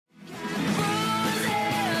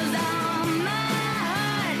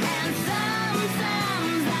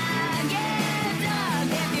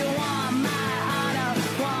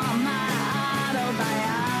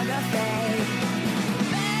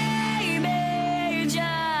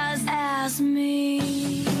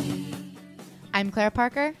I'm Claire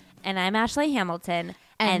Parker. And I'm Ashley Hamilton.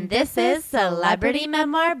 And this is Celebrity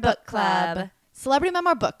Memoir Book Club. Celebrity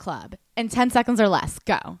Memoir Book Club. In 10 seconds or less.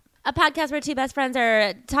 Go. A podcast where two best friends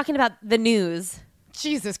are talking about the news.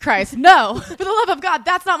 Jesus Christ. No. For the love of God,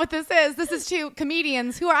 that's not what this is. This is two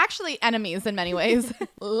comedians who are actually enemies in many ways,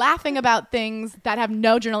 laughing about things that have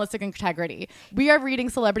no journalistic integrity. We are reading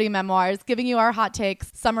celebrity memoirs, giving you our hot takes,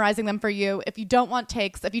 summarizing them for you. If you don't want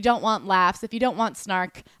takes, if you don't want laughs, if you don't want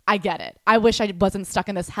snark, I get it. I wish I wasn't stuck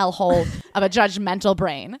in this hellhole of a judgmental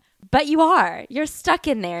brain. But you are. You're stuck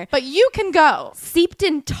in there. But you can go. Seeped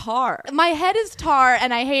in tar. My head is tar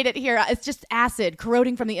and I hate it here. It's just acid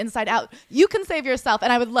corroding from the inside out. You can save yourself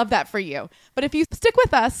and I would love that for you. But if you stick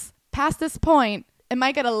with us past this point, it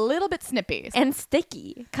might get a little bit snippy. And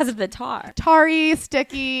sticky because of the tar. Tarry,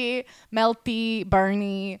 sticky, melty,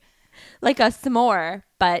 burny. Like a s'more,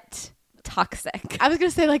 but toxic. I was going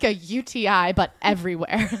to say like a UTI, but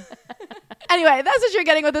everywhere. Anyway, that's what you're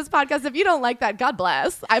getting with this podcast. If you don't like that, God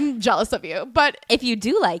bless. I'm jealous of you. But if you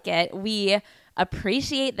do like it, we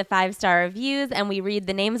appreciate the 5-star reviews and we read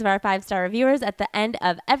the names of our 5-star reviewers at the end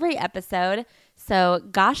of every episode. So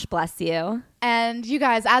gosh bless you. And you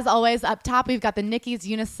guys, as always, up top, we've got the Nikki's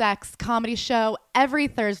Unisex comedy show every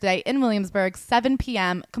Thursday in Williamsburg, 7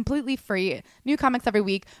 p.m., completely free. New comics every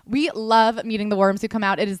week. We love meeting the worms who come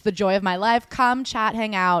out. It is the joy of my life. Come chat,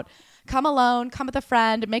 hang out. Come alone, come with a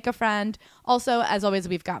friend, make a friend. Also, as always,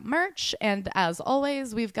 we've got merch. And as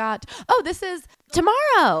always, we've got, this is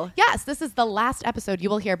tomorrow. Yes, this is the last episode you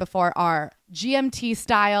will hear before our GMT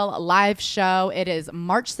style live show. It is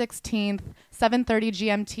March 16th, 7:30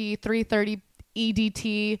 GMT, 3:30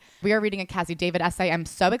 EDT. We are reading a Cassie David essay. I'm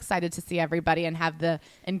so excited to see everybody and have the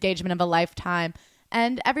engagement of a lifetime.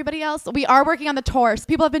 And everybody else, we are working on the tour. So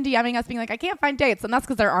people have been DMing us being like, I can't find dates. And that's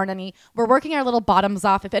because there aren't any. We're working our little bottoms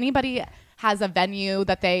off. If anybody has a venue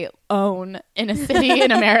that they own in a city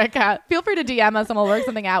in America, feel free to DM us and we'll work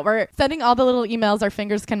something out. We're sending all the little emails our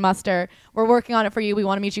fingers can muster. We're working on it for you. We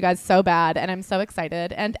want to meet you guys so bad. And I'm so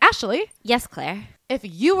excited. And Ashley. Yes, Claire. If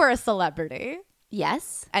you were a celebrity.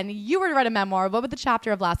 Yes. And you were to write a memoir, what would the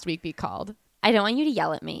chapter of last week be called? I don't want you to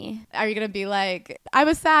yell at me. Are you going to be like, I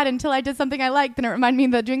was sad until I did something I liked and it reminded me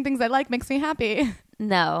that doing things I like makes me happy?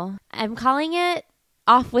 No. I'm calling it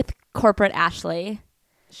Off with Corporate Ashley.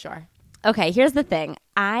 Sure. Okay, here's the thing.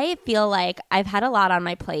 I feel like I've had a lot on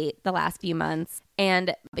my plate the last few months.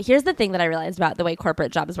 And here's the thing that I realized about the way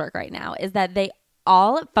corporate jobs work right now is that they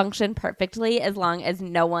all function perfectly as long as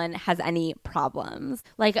no one has any problems.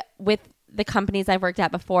 Like with the companies I've worked at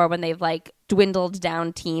before when they've like dwindled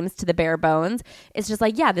down teams to the bare bones, it's just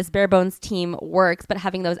like, yeah, this bare bones team works, but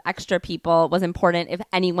having those extra people was important if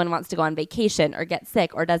anyone wants to go on vacation or get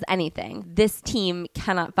sick or does anything. This team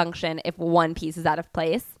cannot function if one piece is out of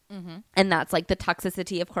place. Mm-hmm. And that's like the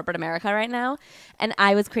toxicity of corporate America right now. And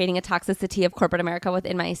I was creating a toxicity of corporate America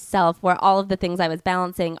within myself where all of the things I was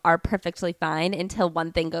balancing are perfectly fine until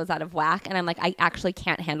one thing goes out of whack. And I'm like, I actually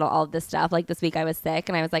can't handle all of this stuff. Like this week I was sick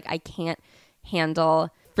and I was like, I can't handle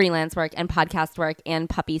freelance work and podcast work and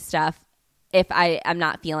puppy stuff if I am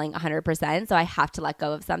not feeling 100%. So I have to let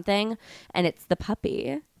go of something. And it's the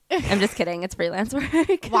puppy. I'm just kidding. It's freelance work.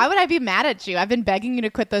 Why would I be mad at you? I've been begging you to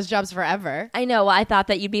quit those jobs forever. I know. Well, I thought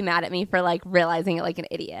that you'd be mad at me for like realizing it like an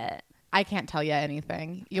idiot. I can't tell you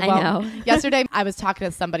anything. I know. Yesterday, I was talking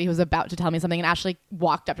to somebody who was about to tell me something, and Ashley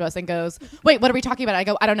walked up to us and goes, wait, what are we talking about? I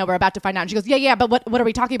go, I don't know. We're about to find out. And she goes, yeah, but what are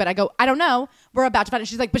we talking about? I go, I don't know. We're about to find out.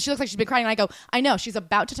 She's like, but she looks like she's been crying. And I go, I know. She's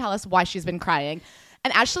about to tell us why she's been crying.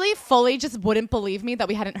 And Ashley fully just wouldn't believe me that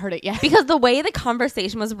we hadn't heard it yet. Because the way the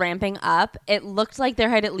conversation was ramping up, it looked like there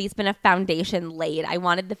had at least been a foundation laid. I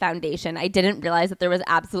wanted the foundation. I didn't realize that there was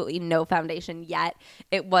absolutely no foundation yet.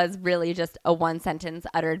 It was really just a one sentence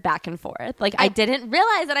uttered back and forth. Like, I didn't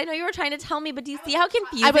realize that. I know you were trying to tell me, but do you see how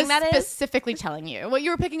confusing that is? I was specifically telling you. What you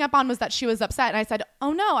were picking up on was that she was upset. And I said,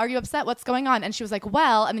 oh no, are you upset? What's going on? And she was like,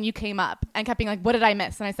 well, and then you came up and kept being like, what did I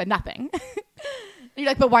miss? And I said, nothing. And you're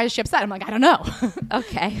like, but why is she upset? I'm like, I don't know.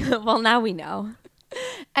 Okay. Well, now we know.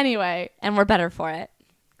 Anyway. And we're better for it.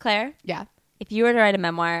 Claire? Yeah. If you were to write a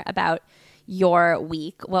memoir about your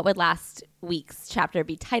week, what would last week's chapter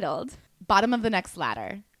be titled? Bottom of the next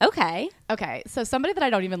ladder. Okay. So somebody that I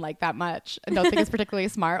don't even like that much and don't think is particularly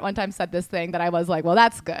smart one time said this thing that I was like, well,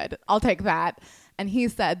 that's good. I'll take that. And he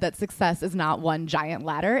said that success is not one giant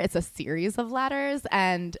ladder. It's a series of ladders.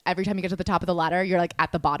 And every time you get to the top of the ladder, you're like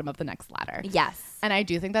at the bottom of the next ladder. Yes. And I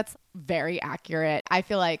do think that's very accurate. I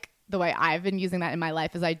feel like the way I've been using that in my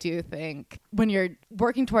life is I do think when you're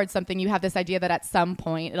working towards something, you have this idea that at some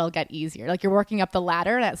point it'll get easier. Like you're working up the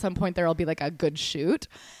ladder and at some point there will be like a good shoot.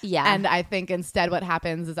 Yeah. And I think instead what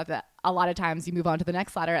happens is that a lot of times you move on to the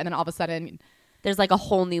next ladder and then all of a sudden there's like a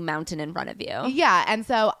whole new mountain in front of you. Yeah. And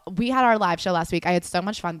so we had our live show last week. I had so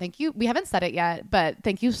much fun. Thank you. We haven't said it yet, but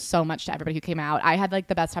thank you so much to everybody who came out. I had like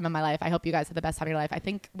the best time of my life. I hope you guys had the best time of your life. I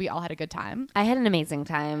think we all had a good time. I had an amazing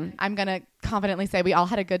time. I'm going to confidently say we all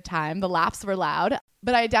had a good time. The laughs were loud,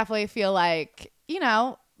 but I definitely feel like, you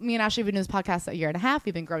know, me and Ashley have been doing this podcast a year and a half.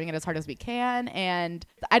 We've been growing it as hard as we can. And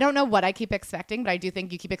I don't know what I keep expecting, but I do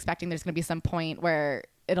think you keep expecting there's going to be some point where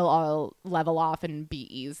it'll all level off and be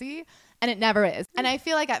easy. And it never is. And I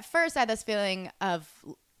feel like at first I had this feeling of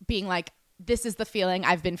being like, this is the feeling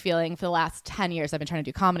I've been feeling for the last 10 years. I've been trying to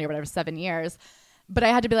do comedy or whatever, 7 years. But I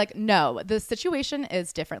had to be like, no, the situation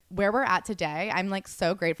is different. Where we're at today, I'm like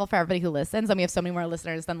so grateful for everybody who listens. And we have so many more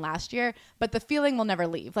listeners than last year. But the feeling will never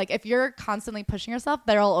leave. Like if you're constantly pushing yourself,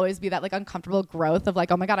 there'll always be that like uncomfortable growth of like,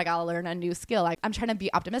 oh my God, I got to learn a new skill. Like I'm trying to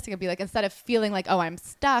be optimistic and be like, instead of feeling like, oh, I'm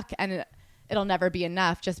stuck and it'll never be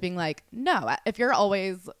enough, just being like, no, if you're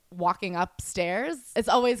always walking upstairs, it's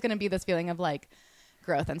always going to be this feeling of like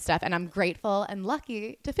growth and stuff. And I'm grateful and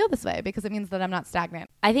lucky to feel this way because it means that I'm not stagnant.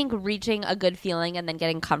 I think reaching a good feeling and then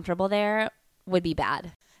getting comfortable there would be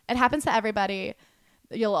bad. It happens to everybody.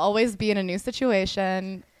 You'll always be in a new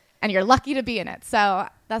situation and you're lucky to be in it. So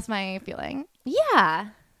that's my feeling. Yeah,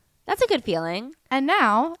 that's a good feeling. And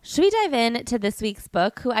now, should we dive into this week's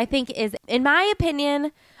book, who I think is, in my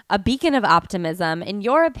opinion, a beacon of optimism. In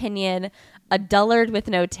your opinion, a dullard with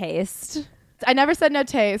no taste. I never said no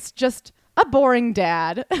taste, just a boring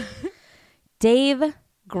dad. Dave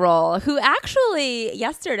Grohl, who actually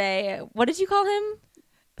yesterday, what did you call him?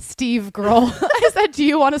 Steve Grohl. I said, do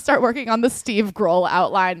you want to start working on the Steve Grohl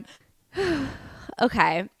outline?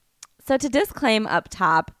 Okay. So to disclaim up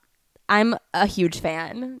top, I'm a huge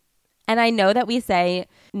fan. And I know that we say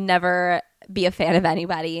never be a fan of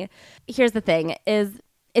anybody. Here's the thing is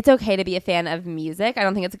it's okay to be a fan of music. I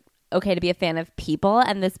don't think it's okay to be a fan of people.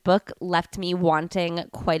 And this book left me wanting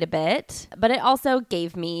quite a bit, but it also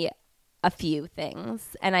gave me a few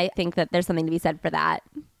things. And I think that there's something to be said for that.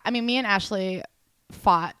 I mean, me and Ashley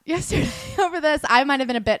fought yesterday over this. I might have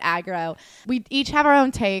been a bit aggro. We each have our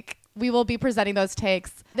own take. We will be presenting those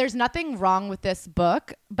takes. There's nothing wrong with this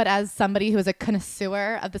book, but as somebody who is a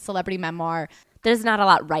connoisseur of the celebrity memoir, there's not a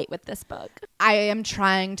lot right with this book. I am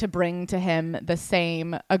trying to bring to him the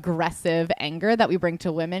same aggressive anger that we bring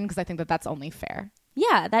to women because I think that that's only fair.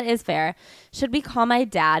 Yeah, that is fair. Should we call my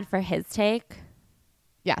dad for his take?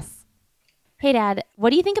 Yes. Hey, Dad, what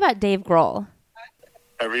do you think about Dave Grohl?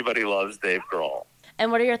 Everybody loves Dave Grohl.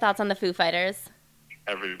 And what are your thoughts on the Foo Fighters?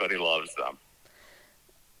 Everybody loves them.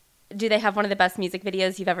 Do they have one of the best music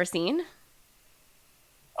videos you've ever seen?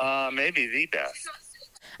 Maybe the best.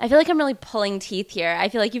 I feel like I'm really pulling teeth here. I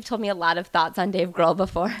feel like you've told me a lot of thoughts on Dave Grohl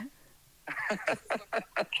before.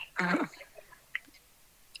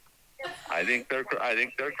 I think they're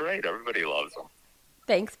great. Everybody loves them.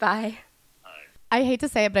 Thanks. Bye. I hate to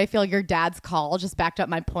say it, but I feel your dad's call just backed up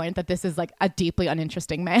my point that this is like a deeply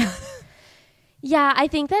uninteresting man. Yeah, I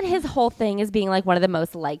think that his whole thing is being like one of the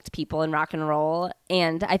most liked people in rock and roll.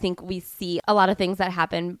 And I think we see a lot of things that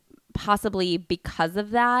happen possibly because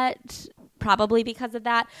of that. Probably because of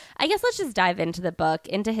that. I guess let's just dive into the book,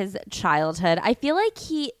 into his childhood. I feel like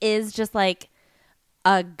he is just like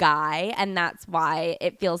a guy, and that's why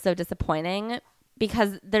it feels so disappointing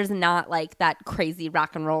because there's not like that crazy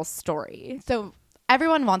rock and roll story. So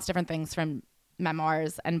everyone wants different things from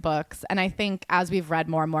memoirs and books. And I think as we've read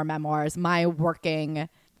more and more memoirs, my working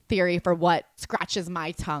theory for what scratches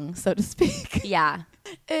my tongue, so to speak, yeah,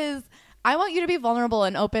 is I want you to be vulnerable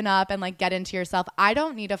and open up and like get into yourself. I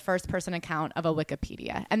don't need a first person account of a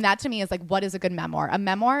Wikipedia. And that to me is like, what is a good memoir? A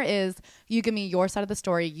memoir is you give me your side of the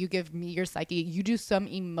story. You give me your psyche. You do some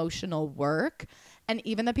emotional work. And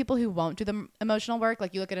even the people who won't do the emotional work,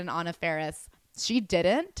 like you look at an Anna Faris, she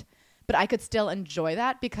didn't, but I could still enjoy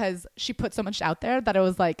that because she put so much out there that it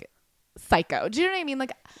was like psycho. Do you know what I mean?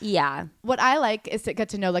 Like, yeah. What I like is to get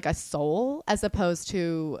to know like a soul as opposed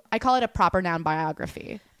to, I call it a proper noun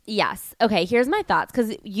biography. Yes. Okay, here's my thoughts,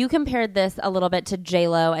 because you compared this a little bit to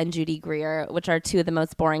J-Lo and Judy Greer, which are two of the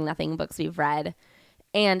most boring nothing books we've read.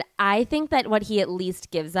 And I think that what he at least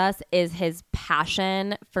gives us is his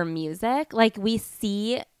passion for music. Like, we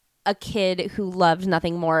see a kid who loved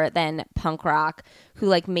nothing more than punk rock, who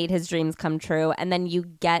like made his dreams come true. And then you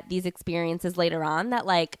get these experiences later on that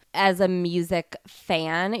like as a music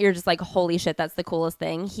fan, you're just like, holy shit, that's the coolest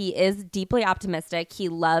thing. He is deeply optimistic. He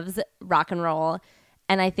loves rock and roll.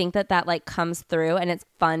 And I think that that like comes through and it's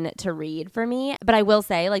fun to read for me. But I will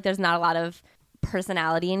say like there's not a lot of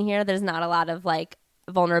personality in here. There's not a lot of like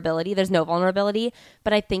vulnerability. There's no vulnerability,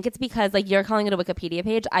 but I think it's because like you're calling it a Wikipedia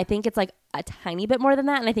page. I think it's like a tiny bit more than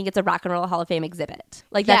that, and I think it's a Rock and Roll Hall of Fame exhibit.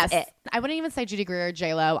 Like that's it. I wouldn't even say Judy Greer or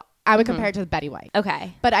J-Lo. I would compare it to Betty White.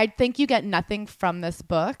 Okay. But I think you get nothing from this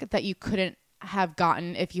book that you couldn't have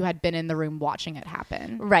gotten if you had been in the room watching it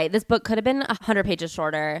happen. Right. This book could have been 100 pages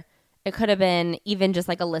shorter. It could have been even just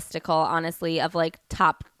like a listicle, honestly, of like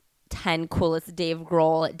top 10 coolest Dave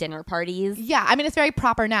Grohl dinner parties. Yeah, I mean, it's very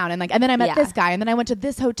proper noun. And then I met this guy, and then I went to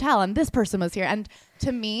this hotel, and this person was here. And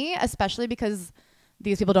to me, especially because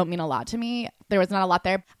these people don't mean a lot to me, there was not a lot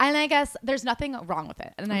there. And I guess there's nothing wrong with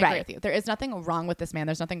it. And I agree with you. There is nothing wrong with this man.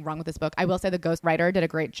 There's nothing wrong with this book. I will say the ghostwriter did a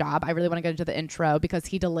great job. I really want to get into the intro because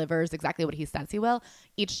he delivers exactly what he says he will.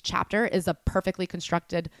 Each chapter is a perfectly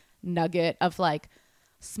constructed nugget of like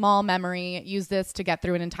small memory. Use this to get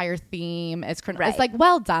through an entire theme. It's like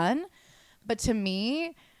well done. But to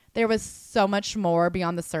me, there was so much more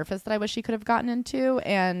beyond the surface that I wish he could have gotten into.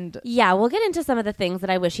 And yeah, we'll get into some of the things that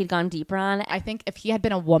I wish he'd gone deeper on. I think if he had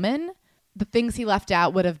been a woman, the things he left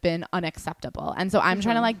out would have been unacceptable. And so I'm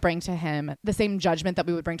trying to like bring to him the same judgment that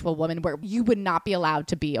we would bring to a woman, where you would not be allowed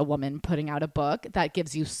to be a woman putting out a book that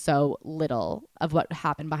gives you so little of what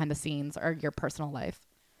happened behind the scenes or your personal life.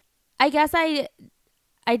 I guess I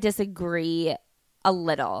disagree a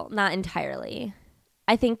little, not entirely.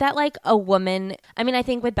 I think that like a woman, I mean, I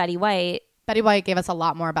think with Betty White gave us a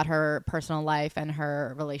lot more about her personal life and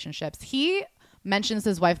her relationships. He mentions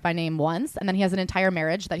his wife by name once, and then he has an entire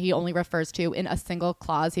marriage that he only refers to in a single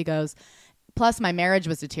clause. He goes, plus my marriage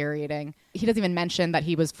was deteriorating. He doesn't even mention that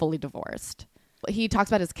he was fully divorced. He talks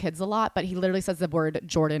about his kids a lot, but he literally says the word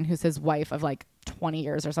Jordan, who's his wife of like 20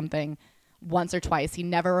 years or something, once or twice. He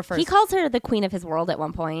never refers. He calls her the queen of his world at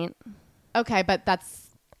one point. Okay, but that's...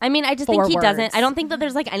 I mean, I just think he doesn't. words. I don't think that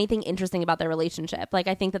there's like anything interesting about their relationship. Like,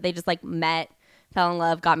 I think that they just like met, fell in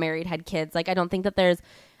love, got married, had kids. Like, I don't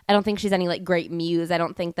think she's any like great muse. I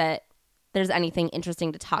don't think that there's anything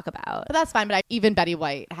interesting to talk about. But that's fine. But even Betty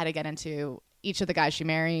White had to get into each of the guys she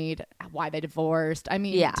married, why they divorced. I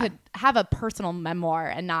mean, to have a personal memoir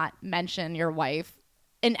and not mention your wife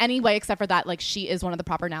in any way except for that, like, she is one of the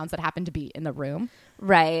proper nouns that happened to be in the room.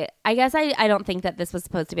 Right. I guess I don't think that this was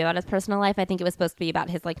supposed to be about his personal life. I think it was supposed to be about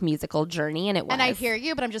his like musical journey, and it was. And I hear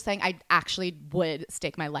you, but I'm just saying I actually would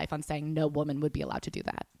stake my life on saying no woman would be allowed to do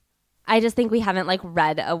that. I just think we haven't like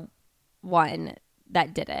read a one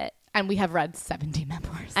that did it. And we have read 70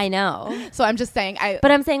 memoirs. I know. So I'm just saying But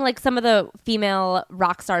I'm saying like some of the female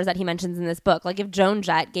rock stars that he mentions in this book, like if Joan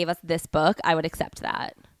Jett gave us this book, I would accept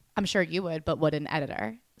that. I'm sure you would, but would an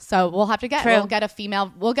editor? So we'll have to True. We'll get a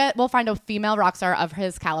female. We'll find a female rock star of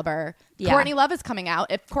his caliber. Yeah. Courtney Love is coming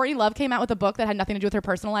out. If Courtney Love came out with a book that had nothing to do with her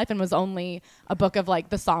personal life and was only a book of like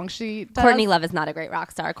the songs she does. Courtney Love is not a great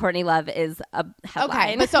rock star. Courtney Love is a headline.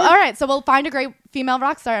 Okay, but so all right, so we'll find a great female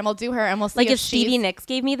rock star and we'll do her and we'll see like if she's... Stevie Nicks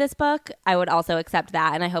gave me this book, I would also accept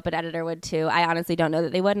that, and I hope an editor would too. I honestly don't know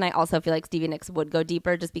that they would, and I also feel like Stevie Nicks would go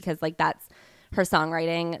deeper just because like that's her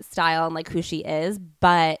songwriting style and like who she is.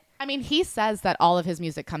 But I mean, he says that all of his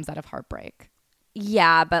music comes out of heartbreak.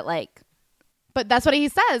 Yeah, but that's what he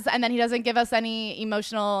says, and then he doesn't give us any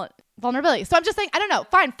emotional vulnerability. So I'm just saying, I don't know.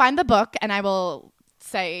 Fine, find the book, and I will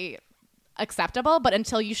say acceptable. But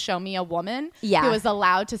until you show me a woman who is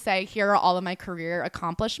allowed to say, here are all of my career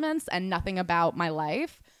accomplishments and nothing about my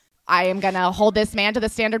life, I am going to hold this man to the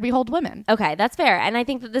standard we hold women. Okay, that's fair. And I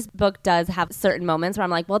think that this book does have certain moments where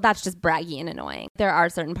I'm like, well, that's just braggy and annoying. There are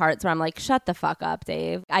certain parts where I'm like, shut the fuck up,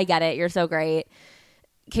 Dave. I get it. You're so great.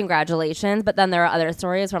 Congratulations. But then there are other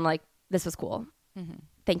stories where I'm like, this was cool. Mm-hmm.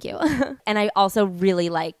 Thank you. And I also really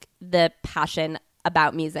like the passion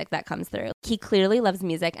about music that comes through. He clearly loves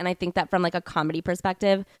music, and I think that from like a comedy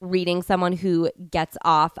perspective, reading someone who gets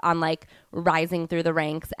off on like rising through the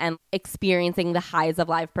ranks and experiencing the highs of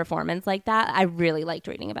live performance like that, I really liked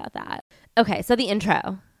reading about that. Okay, so the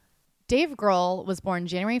intro. Dave Grohl was born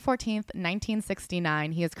January 14th,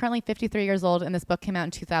 1969. He is currently 53 years old, and this book came out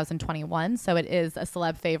in 2021, so it is a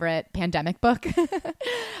celeb favorite pandemic book.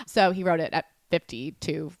 So he wrote it at 50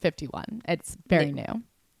 to 51. It's very new.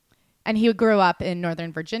 And he grew up in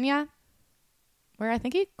Northern Virginia, where I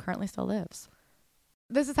think he currently still lives.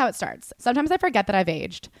 This is how it starts. Sometimes I forget that I've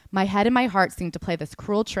aged. My head and my heart seem to play this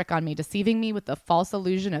cruel trick on me, deceiving me with the false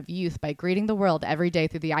illusion of youth by greeting the world every day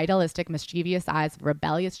through the idealistic, mischievous eyes of a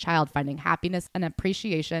rebellious child finding happiness and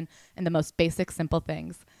appreciation in the most basic, simple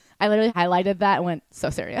things. I literally highlighted that and went, so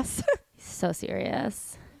serious. So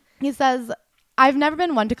serious. He says, I've never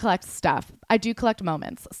been one to collect stuff. I do collect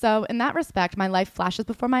moments. So in that respect, my life flashes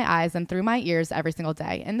before my eyes and through my ears every single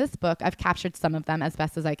day. In this book, I've captured some of them as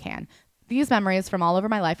best as I can. These memories from all over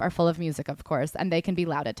my life are full of music, of course, and they can be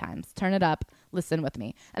loud at times. Turn it up, listen with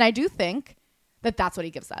me. And I do think that that's what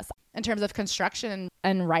he gives us. In terms of construction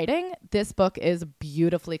and writing, this book is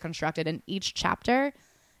beautifully constructed, and each chapter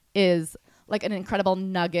is like an incredible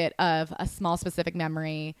nugget of a small specific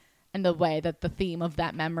memory and the way that the theme of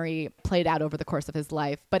that memory played out over the course of his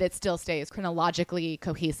life, but it still stays chronologically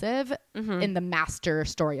cohesive in the master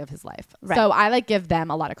story of his life. Right. So I give them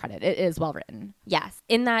a lot of credit. It is well written. Yes.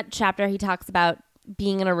 In that chapter, he talks about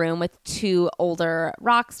being in a room with two older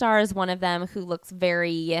rock stars, one of them who looks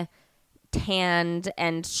very tanned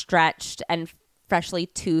and stretched and freshly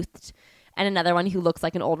toothed, and another one who looks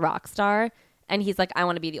like an old rock star. And he's like, I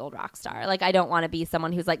want to be the old rock star. I don't want to be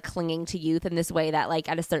someone who's clinging to youth in this way that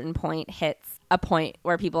at a certain point hits a point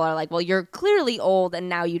where people are like, well, you're clearly old and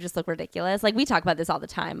now you just look ridiculous. We talk about this all the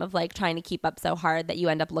time of trying to keep up so hard that you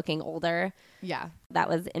end up looking older. Yeah. That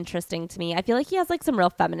was interesting to me. I feel like he has some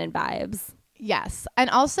real feminine vibes. Yes. And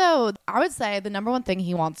also, I would say the number one thing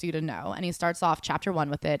he wants you to know, and he starts off chapter 1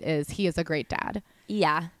 with it, is he is a great dad.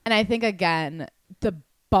 Yeah. And I think, again, the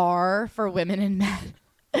bar for women and men.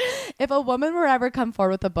 If a woman were ever come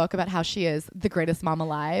forward with a book about how she is the greatest mom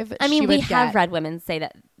alive, I mean, we have read women say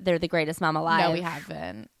that they're the greatest mom alive. No, we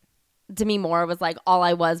haven't. Demi Moore was all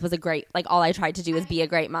I was a great, all I tried to do was be a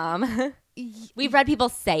great mom. We've read people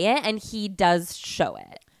say it, and he does show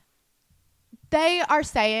it. They are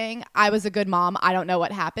saying, I was a good mom, I don't know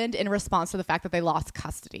what happened, in response to the fact that they lost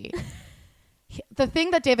custody. The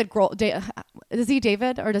thing that David Grohl, is he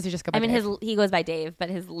David or does he just go by Dave? He goes by Dave, but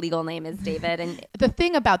his legal name is David. And the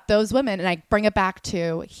thing about those women, and I bring it back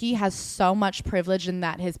to, he has so much privilege in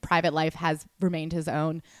that his private life has remained his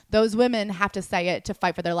own. Those women have to say it to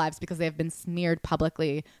fight for their lives because they have been smeared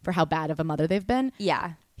publicly for how bad of a mother they've been.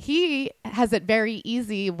 Yeah. He has it very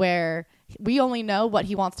easy where we only know what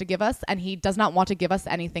he wants to give us, and he does not want to give us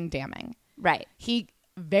anything damning. Right. He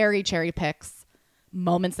very cherry picks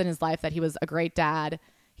moments in his life that he was a great dad.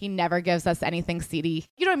 He never gives us anything seedy.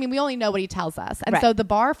 You know what I mean? We only know what he tells us. And so the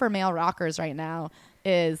bar for male rockers right now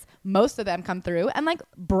is most of them come through and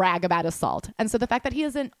brag about assault. And so the fact that he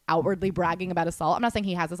isn't outwardly bragging about assault, I'm not saying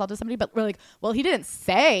he has assaulted somebody, but we're well, he didn't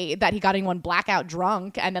say that he got anyone blackout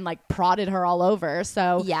drunk and then prodded her all over.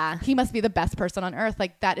 So yeah, he must be the best person on earth.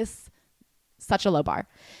 That is such a low bar.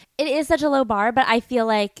 It is such a low bar, but I feel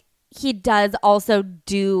like he does also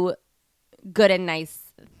do good and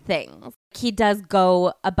nice things. He does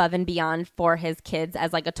go above and beyond for his kids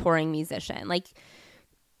as a touring musician.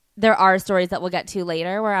 There are stories that we'll get to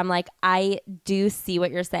later where I'm I do see what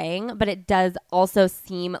you're saying, but it does also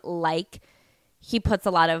seem like he puts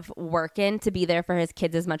a lot of work in to be there for his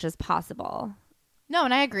kids as much as possible. No,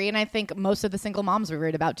 and I agree. And I think most of the single moms we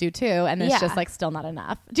read about do too. And it's just still not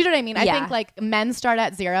enough. Do you know what I mean? I think men start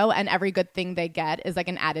at 0 and every good thing they get is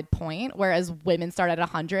an added point. Whereas women start at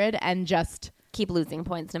 100 and just keep losing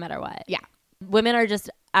points no matter what. Yeah. Women are just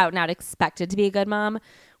out and out expected to be a good mom.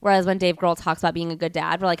 Whereas when Dave Grohl talks about being a good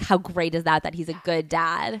dad, we're how great is that he's a good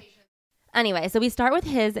dad? Anyway, so we start with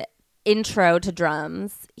his intro to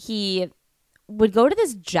drums. He would go to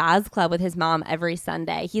this jazz club with his mom every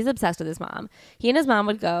Sunday. He's obsessed with his mom. He and his mom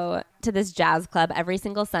would go to this jazz club every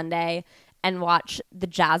single Sunday and watch the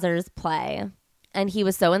jazzers play. And he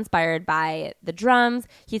was so inspired by the drums.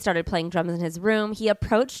 He started playing drums in his room. He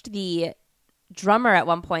approached the drummer at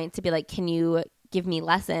one point to be can you give me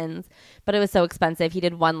lessons? But it was so expensive. He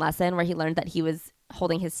did one lesson where he learned that he was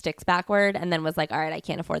holding his sticks backward and then was all right, I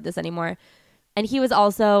can't afford this anymore. And he was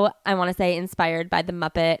also, I want to say, inspired by the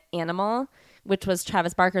Muppet Animal, which was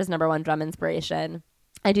Travis Barker's #1 drum inspiration.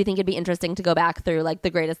 I do think it'd be interesting to go back through the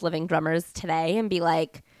greatest living drummers today and be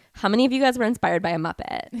how many of you guys were inspired by a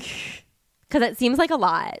Muppet? Because it seems like a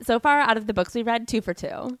lot. So far out of the books we've read, 2 for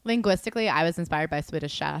 2. Linguistically, I was inspired by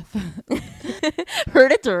Swedish Chef.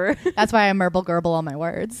 Heard it through. That's why I murble gerbil all my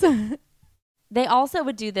words. They also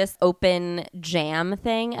would do this open jam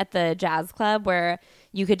thing at the jazz club where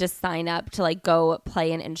you could just sign up to go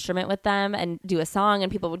play an instrument with them and do a song, and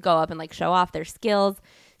people would go up and show off their skills.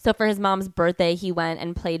 So for his mom's birthday, he went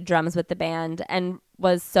and played drums with the band and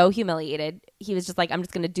was so humiliated. He was just I'm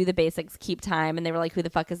just going to do the basics, keep time. And they were who the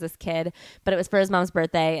fuck is this kid? But it was for his mom's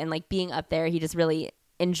birthday, and being up there, he just really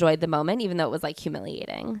enjoyed the moment, even though it was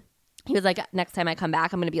humiliating. He was next time I come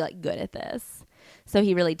back, I'm going to be good at this. So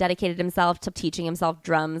he really dedicated himself to teaching himself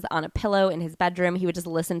drums on a pillow in his bedroom. He would just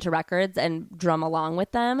listen to records and drum along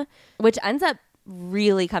with them, which ends up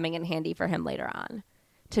really coming in handy for him later on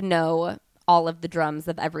to know all of the drums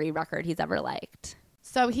of every record he's ever liked.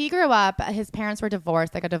 So he grew up, his parents were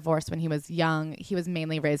divorced. They got divorced when he was young. He was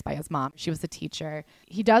mainly raised by his mom. She was a teacher.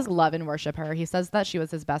 He does love and worship her. He says that she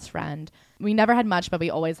was his best friend. We never had much, but we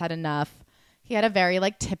always had enough. He had a very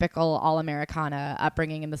like typical all-Americana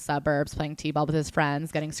upbringing in the suburbs, playing t-ball with his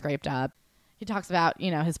friends, getting scraped up. He talks about,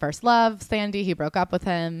 his first love, Sandy. He broke up with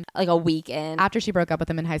him. Like a week in. After she broke up with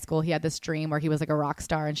him in high school, he had this dream where he was like a rock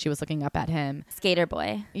star and she was looking up at him. Skater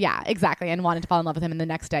boy. Yeah, exactly. And wanted to fall in love with him. And the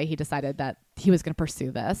next day he decided that he was going to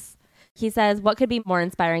pursue this. He says, what could be more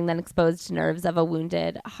inspiring than exposed nerves of a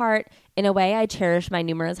wounded heart? In a way, I cherish my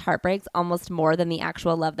numerous heartbreaks almost more than the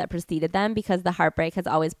actual love that preceded them, because the heartbreak has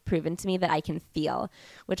always proven to me that I can feel,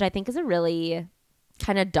 which I think is a really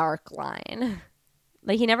kind of dark line.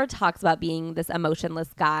 Like, he never talks about being this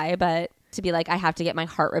emotionless guy, but to be like, I have to get my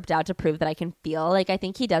heart ripped out to prove that I can feel. Like, I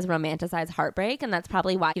think he does romanticize heartbreak, and that's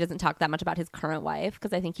probably why he doesn't talk that much about his current wife,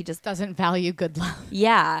 because I think he just doesn't value good love.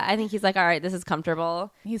 Yeah, I think he's like, all right, this is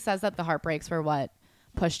comfortable. He says that the heartbreaks were what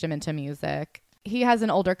pushed him into music. He has an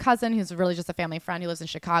older cousin who's really just a family friend who lives in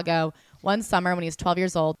Chicago. One summer when he's 12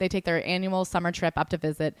 years old, they take their annual summer trip up to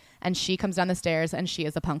visit, and she comes down the stairs and she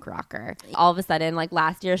is a punk rocker. All of a sudden, like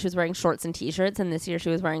last year she was wearing shorts and t-shirts, and this year she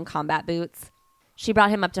was wearing combat boots. She brought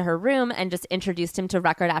him up to her room and just introduced him to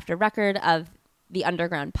record after record of the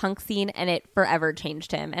underground punk scene, and it forever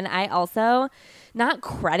changed him. And I also, not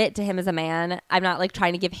credit to him as a man, I'm not like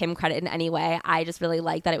trying to give him credit in any way. I just really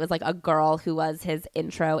like that it was like a girl who was his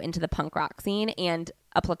intro into the punk rock scene and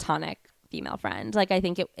a platonic female friend. Like, I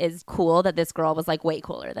think it is cool that this girl was like way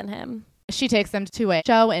cooler than him. She takes him to a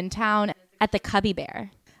show in town at the Cubby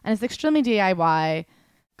Bear, and it's extremely DIY.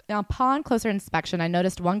 Now, upon closer inspection, I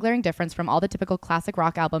noticed one glaring difference from all the typical classic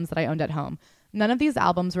rock albums that I owned at home. None of these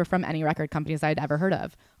albums were from any record companies I had ever heard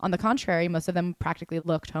of. On the contrary, most of them practically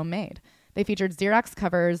looked homemade. They featured Xerox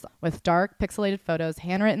covers with dark, pixelated photos,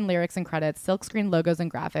 handwritten lyrics and credits, silkscreen logos and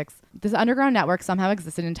graphics. This underground network somehow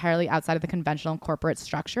existed entirely outside of the conventional corporate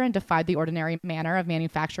structure and defied the ordinary manner of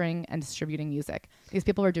manufacturing and distributing music. These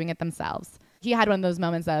people were doing it themselves. He had one of those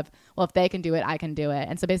moments of, well, if they can do it, I can do it.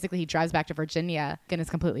 And so basically he drives back to Virginia and is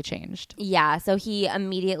completely changed. Yeah, so he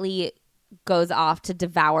immediately goes off to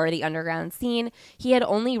devour the underground scene. He had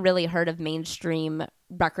only really heard of mainstream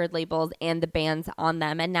record labels and the bands on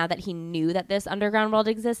them. And now that he knew that this underground world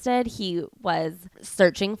existed, he was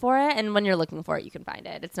searching for it. And when you're looking for it, you can find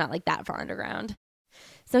it. It's not like that far underground.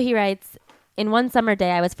 So he writes, in one summer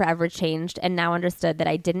day, I was forever changed and now understood that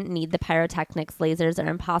I didn't need the pyrotechnics, lasers, or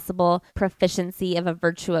impossible proficiency of a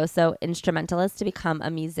virtuoso instrumentalist to become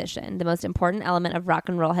a musician. The most important element of rock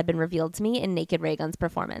and roll had been revealed to me in Naked Raygun's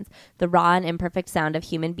performance, the raw and imperfect sound of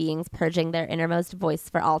human beings purging their innermost voice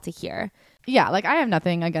for all to hear. Yeah, like I have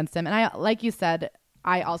nothing against him. And I, like you said,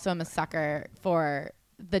 I also am a sucker for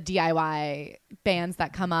the DIY bands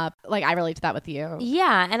that come up. Like, I relate to that with you.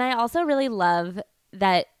 Yeah, and I also really love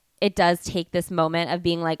that it does take this moment of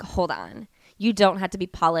being like, hold on, you don't have to be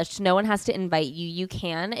polished. No one has to invite you. You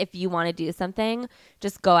can, if you want to do something,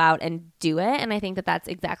 just go out and do it. And I think that that's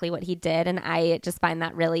exactly what he did. And I just find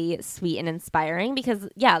that really sweet and inspiring because,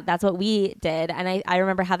 yeah, that's what we did. And I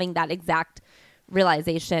remember having that exact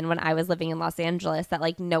realization when I was living in Los Angeles, that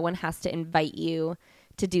like no one has to invite you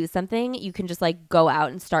to do something. You can just like go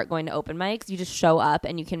out and start going to open mics. You just show up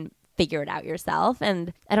and you can figure it out yourself.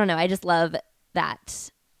 And I don't know, I just love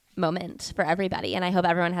that moment for everybody, and I hope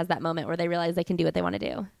everyone has that moment where they realize they can do what they want to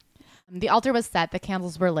do. The altar was set, the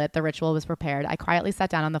candles were lit, the ritual was prepared. I quietly sat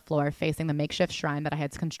down on the floor facing the makeshift shrine that I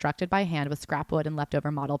had constructed by hand with scrap wood and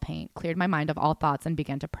leftover model paint, cleared my mind of all thoughts, and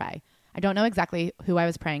began to pray. I don't know exactly who I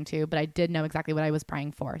was praying to, but I did know exactly what I was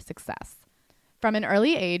praying for: success. From an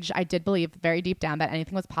early age, I did believe very deep down that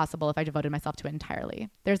anything was possible if I devoted myself to it entirely.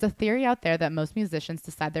 There's a theory out there that most musicians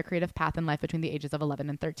decide their creative path in life between the ages of 11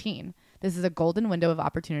 and 13. This is a golden window of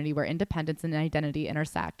opportunity where independence and identity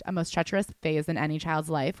intersect, a most treacherous phase in any child's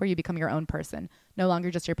life where you become your own person, no longer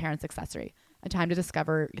just your parents' accessory, a time to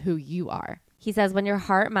discover who you are. He says, when your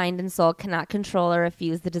heart, mind, and soul cannot control or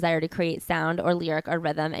refuse the desire to create sound or lyric or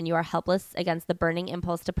rhythm, and you are helpless against the burning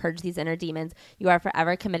impulse to purge these inner demons, you are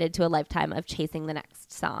forever committed to a lifetime of chasing the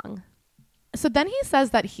next song. So then he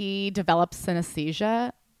says that he developed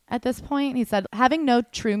synesthesia at this point. He said, having no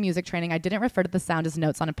true music training, I didn't refer to the sound as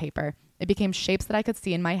notes on a paper. It became shapes that I could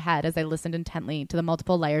see in my head as I listened intently to the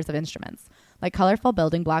multiple layers of instruments. Like colorful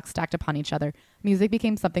building blocks stacked upon each other, music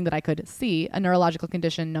became something that I could see, a neurological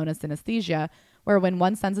condition known as synesthesia, where when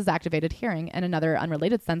one sense is activated, hearing, and another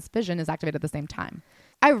unrelated sense, vision, is activated at the same time.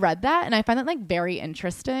 I read that and I find that like very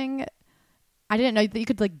interesting. I didn't know that you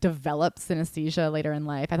could like develop synesthesia later in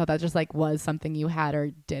life. I thought that just like was something you had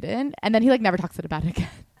or didn't. And then he like never talks about it again.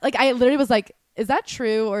 Like I literally was like, is that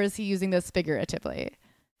true or is he using this figuratively?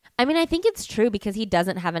 I mean, I think it's true because he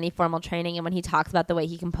doesn't have any formal training. And when he talks about the way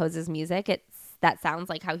he composes music, that sounds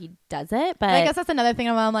like how he does it. But I guess that's another thing.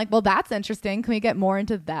 I'm like, well, that's interesting. Can we get more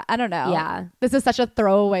into that? I don't know. Yeah. This is such a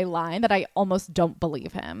throwaway line that I almost don't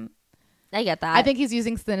believe him. I get that. I think he's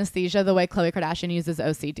using synesthesia the way Khloe Kardashian uses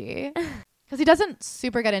OCD. Because he doesn't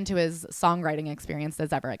super get into his songwriting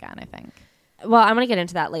experiences ever again, I think. Well, I'm going to get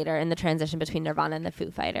into that later in the transition between Nirvana and the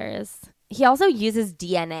Foo Fighters. He also uses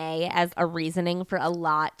DNA as a reasoning for a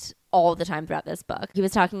lot all the time throughout this book. He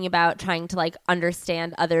was talking about trying to like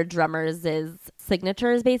understand other drummers'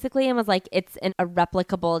 signatures basically and was like, it's a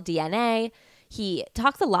replicable DNA. He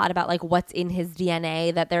talks a lot about like what's in his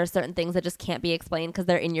DNA, that there are certain things that just can't be explained because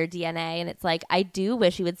they're in your DNA. And it's like, I do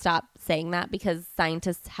wish he would stop saying that because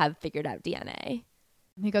scientists have figured out DNA.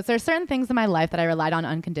 He goes, there are certain things in my life that I relied on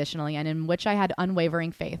unconditionally and in which I had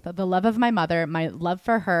unwavering faith. The love of my mother, my love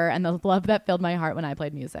for her, and the love that filled my heart when I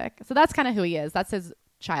played music. So that's kind of who he is. That's his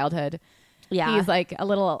childhood. Yeah. He's like a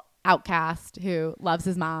little outcast who loves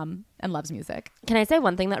his mom and loves music. Can I say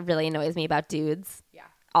one thing that really annoys me about dudes? Yeah.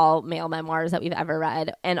 All male memoirs that we've ever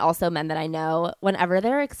read, and also men that I know, whenever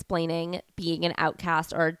they're explaining being an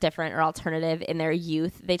outcast or different or alternative in their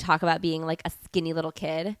youth, they talk about being like a skinny little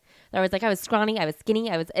kid. They're always like, I was scrawny, I was skinny,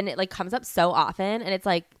 and it like comes up so often. And it's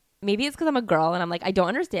like, maybe it's because I'm a girl and I'm like, I don't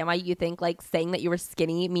understand why you think like saying that you were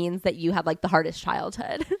skinny means that you had like the hardest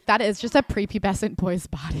childhood. That is just a prepubescent boy's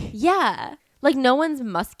body. Yeah. Like no one's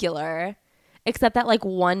muscular except that like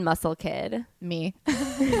one muscle kid. Me.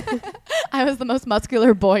 I was the most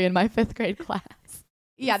muscular boy in my 5th grade class.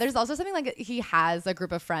 Yeah, there's also something like he has a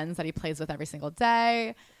group of friends that he plays with every single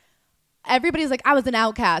day. Everybody's like, I was an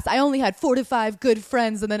outcast. I only had 4 to 5 good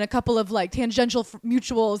friends and then a couple of like tangential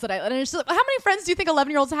mutuals and it's just like, how many friends do you think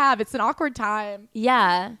 11-year-olds have? It's an awkward time.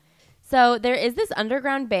 Yeah. So there is this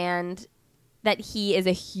underground band that he is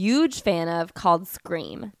a huge fan of called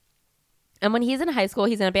Scream. And when he's in high school,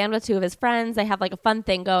 he's in a band with 2 of his friends. They have like a fun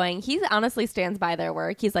thing going. He honestly stands by their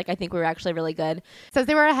work. He's like, I think we were actually really good. Says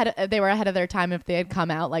they were ahead of their time. If they had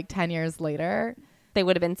come out like 10 years later, they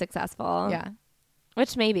would have been successful. Yeah.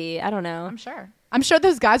 Which maybe, I don't know. I'm sure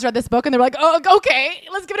those guys read this book and they're like, oh, okay,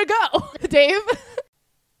 let's give it a go. Dave.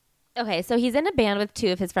 Okay, so he's in a band with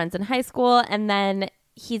 2 of his friends in high school, and then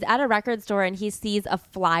he's at a record store and he sees a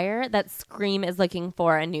flyer that Scream is looking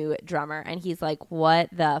for a new drummer. And he's like, what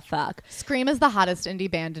the fuck? Scream is the hottest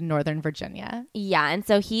indie band in Northern Virginia. Yeah. And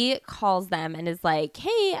so he calls them and is like,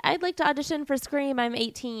 hey, I'd like to audition for Scream. I'm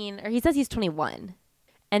 18. Or he says he's 21.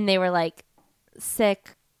 And they were like,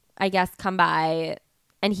 sick, I guess, come by.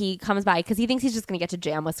 And he comes by because he thinks he's just going to get to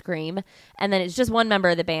jam with Scream. And then it's just one member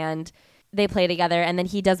of the band. They play together, and then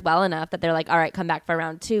he does well enough that they're like, all right, come back for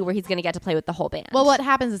round 2 where he's going to get to play with the whole band. Well, what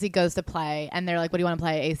happens is he goes to play, and they're like, what do you want to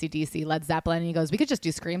play? AC/DC, Led Zeppelin? And he goes, we could just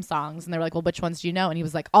do Scream songs. And they're like, well, which ones do you know? And he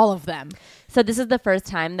was like, all of them. So this is the first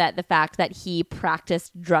time that the fact that he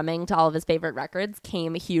practiced drumming to all of his favorite records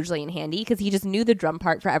came hugely in handy because he just knew the drum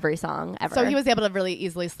part for every song ever. So he was able to really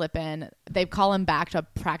easily slip in. They call him back to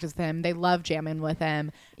practice with him. They love jamming with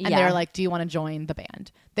him. And they're like, do you want to join the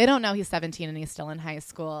band? They don't know he's 17 and he's still in high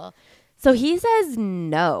school. So he says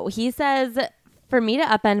no. He says, for me to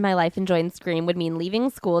upend my life and join Scream would mean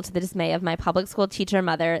leaving school to the dismay of my public school teacher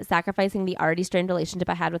mother, sacrificing the already strained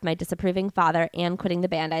relationship I had with my disapproving father, and quitting the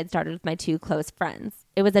band I had started with my 2 close friends.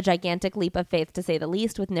 It was a gigantic leap of faith, to say the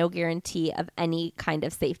least, with no guarantee of any kind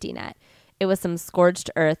of safety net. It was some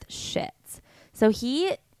scorched earth shits. So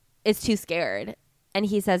he is too scared. And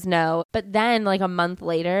he says no. But then like a month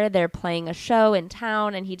later, they're playing a show in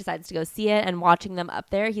town and he decides to go see it. And watching them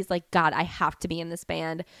up there, he's like, God, I have to be in this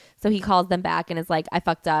band. So he calls them back and is like, I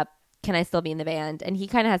fucked up. Can I still be in the band? And he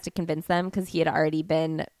kind of has to convince them because he had already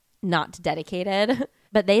been not dedicated.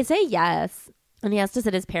 But they say yes. And he has to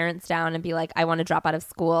sit his parents down and be like, I want to drop out of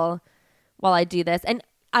school while I do this. And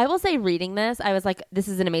I will say, reading this, I was like, this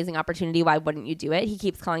is an amazing opportunity. Why wouldn't you do it? He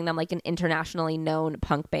keeps calling them like an internationally known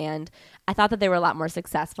punk band. I thought that they were a lot more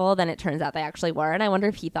successful than it turns out they actually were. And I wonder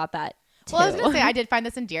if he thought that too. Well, I was going to say, I did find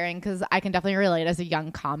this endearing because I can definitely relate as a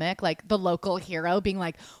young comic, like the local hero being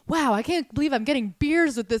like, wow, I can't believe I'm getting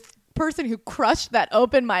beers with this person who crushed that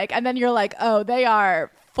open mic. And then you're like, oh, they are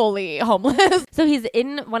fully homeless. So he's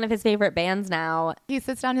in one of his favorite bands now. He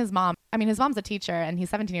sits down his mom. I mean, his mom's a teacher and he's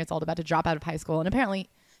 17 years old, about to drop out of high school. And apparently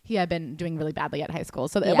he had been doing really badly at high school.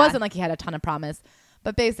 So it wasn't like he had a ton of promise.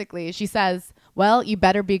 But basically, she says, well, you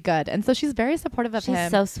better be good. And so she's very supportive of him. She's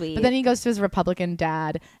so sweet. But then he goes to his Republican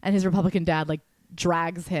dad, and his Republican dad, like,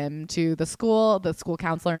 drags him to the school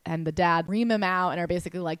counselor, and the dad ream him out and are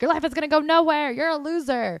basically like, your life is going to go nowhere. You're a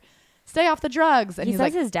loser. Stay off the drugs. And he he's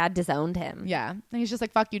says like, his dad disowned him. Yeah. And he's just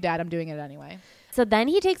like, fuck you, dad. I'm doing it anyway. So then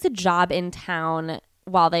he takes a job in town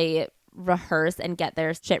while they rehearse and get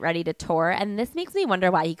their shit ready to tour. And this makes me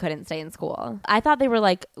wonder why he couldn't stay in school. I thought they were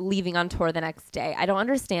like leaving on tour the next day. I don't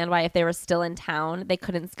understand why if they were still in town, they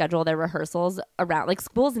couldn't schedule their rehearsals around. Like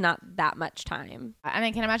school's not that much time. And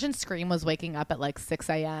I can imagine Scream was waking up at like 6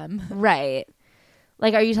 a.m. Right.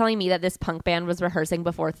 Like, are you telling me that this punk band was rehearsing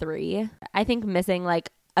before 3? I think missing like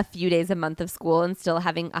a few days a month of school and still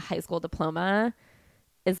having a high school diploma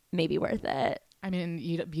is maybe worth it. I mean,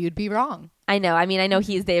 you'd be wrong. I know. I mean, I know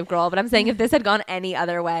he's Dave Grohl, but I'm saying if this had gone any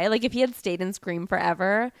other way, like if he had stayed in Scream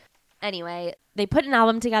forever. Anyway, they put an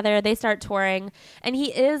album together, they start touring, and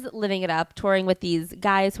he is living it up, touring with these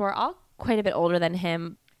guys who are all quite a bit older than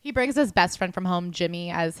him. He brings his best friend from home, Jimmy,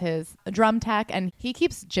 as his drum tech, and he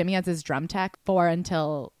keeps Jimmy as his drum tech for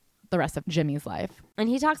until the rest of Jimmy's life. And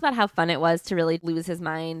he talks about how fun it was to really lose his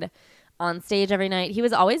mind on stage every night. He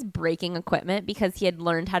was always breaking equipment because he had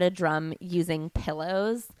learned how to drum using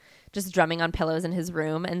pillows, just drumming on pillows in his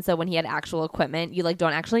room. And so when he had actual equipment, you like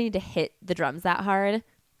don't actually need to hit the drums that hard.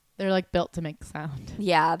 They're like built to make sound.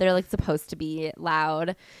 Yeah, they're like supposed to be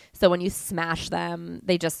loud. So when you smash them,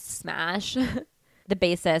 they just smash. The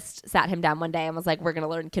bassist sat him down one day and was like, we're going to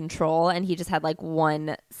learn control. And he just had like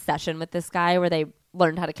one session with this guy where they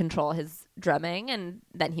learned how to control his drumming. And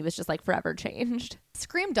then he was just like forever changed.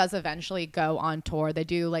 Scream does eventually go on tour. They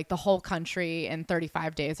do like the whole country in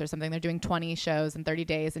 35 days or something. They're doing 20 shows in 30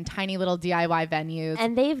 days in tiny little DIY venues.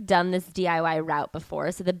 And they've done this DIY route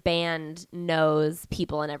before. So the band knows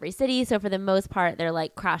people in every city. So for the most part, they're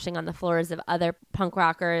like crashing on the floors of other punk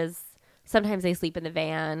rockers. Sometimes they sleep in the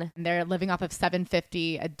van. And they're living off of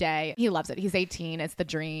 $750 a day. He loves it. He's 18. It's the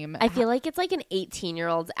dream. I feel like it's like an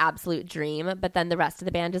 18-year-old's absolute dream, but then the rest of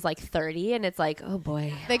the band is like 30, and it's like, oh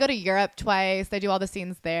boy. They go to Europe twice. They do all the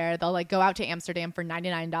scenes there. They'll like go out to Amsterdam for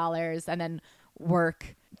 $99 and then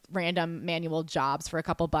work random manual jobs for a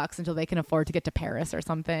couple bucks until they can afford to get to Paris or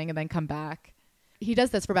something and then come back. He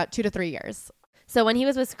does this for about 2 to 3 years. So when he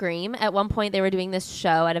was with Scream, at one point they were doing this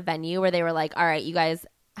show at a venue where they were like, all right, you guys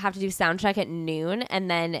have to do sound check at noon and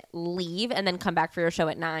then leave and then come back for your show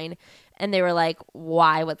at 9. And they were like,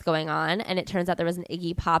 why? What's going on? And it turns out there was an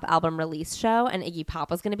Iggy Pop album release show and Iggy Pop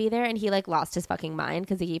was going to be there. And he like lost his fucking mind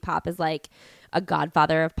because Iggy Pop is like a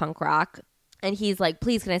godfather of punk rock. And he's like,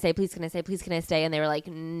 please, can I stay? Please, can I stay? Please, can I stay? And they were like,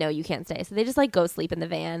 no, you can't stay. So they just like go sleep in the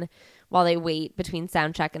van while they wait between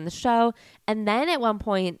sound check and the show. And then at one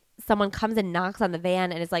point, someone comes and knocks on the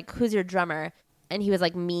van and is like, who's your drummer? And he was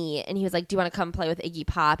like, me. And he was like, do you want to come play with Iggy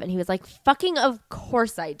Pop? And he was like, fucking of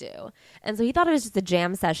course I do. And so he thought it was just a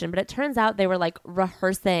jam session. But it turns out they were like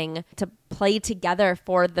rehearsing to play together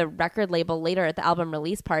for the record label later at the album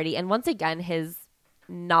release party. And once again, his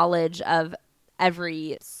knowledge of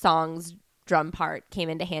every song's drum part came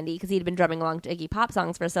into handy because he'd been drumming along to Iggy Pop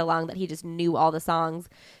songs for so long that he just knew all the songs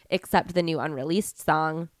except the new unreleased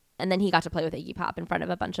song. And then he got to play with Iggy Pop in front of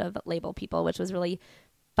a bunch of label people, which was really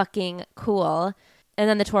fucking cool. And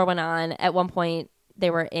then the tour went on. At one point they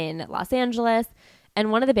were in Los Angeles and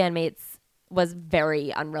one of the bandmates was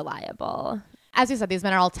very unreliable. As you said, these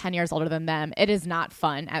men are all 10 years older than them. It is not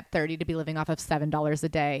fun at 30 to be living off of $7 a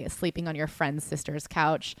day, sleeping on your friend's sister's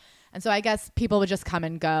couch. And so I guess people would just come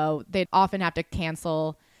and go. They'd often have to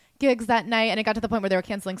cancel gigs that night. And it got to the point where they were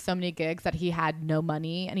canceling so many gigs that he had no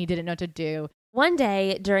money and he didn't know what to do. One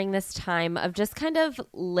day during this time of just kind of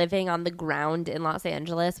living on the ground in Los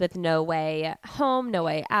Angeles with no way home, no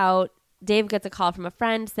way out, Dave gets a call from a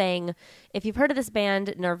friend saying, if you've heard of this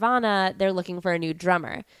band, Nirvana, they're looking for a new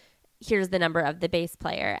drummer. Here's the number of the bass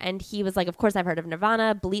player. And he was like, of course I've heard of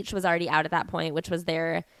Nirvana. Bleach was already out at that point, which was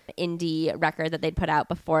their indie record that they'd put out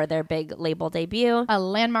before their big label debut. A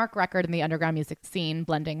landmark record in the underground music scene,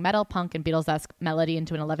 blending metal, punk, and Beatles-esque melody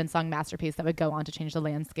into an 11-song masterpiece that would go on to change the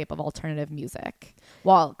landscape of alternative music,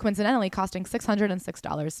 while coincidentally costing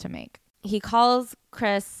 $606 to make. He calls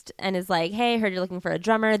Chris and is like, hey, heard you're looking for a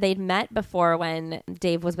drummer. They'd met before when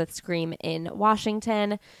Dave was with Scream in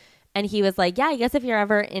Washington. And he was like, yeah, I guess if you're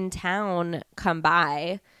ever in town, come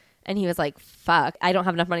by. And he was like, fuck, I don't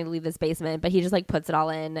have enough money to leave this basement. But he just like puts it all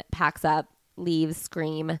in, packs up, leaves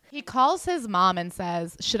Scream. He calls his mom and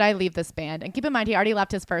says, should I leave this band? And keep in mind, he already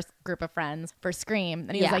left his first group of friends for Scream.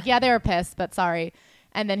 And he was like, yeah, they were pissed, but sorry.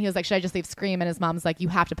 And then he was like, should I just leave Scream? And his mom's like, you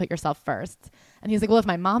have to put yourself first. And he's like, well, if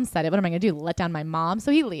my mom said it, what am I going to do? Let down my mom?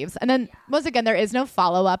 So he leaves. And then once again, there is no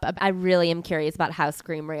follow-up. I really am curious about how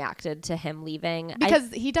Scream reacted to him leaving.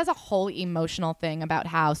 Because he does a whole emotional thing about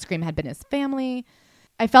how Scream had been his family.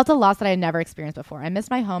 I felt a loss that I had never experienced before. I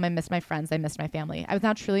missed my home. I missed my friends. I missed my family. I was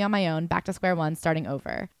now truly on my own, back to square one, starting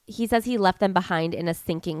over. He says he left them behind in a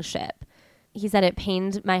sinking ship. He said it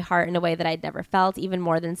pained my heart in a way that I'd never felt, even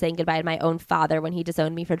more than saying goodbye to my own father when he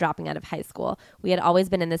disowned me for dropping out of high school. We had always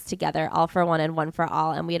been in this together, all for one and one for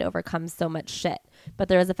all, and we had overcome so much shit. But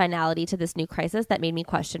there was a finality to this new crisis that made me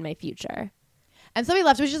question my future. And so he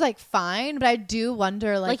left, which is like fine, but I do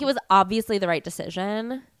wonder Like it was obviously the right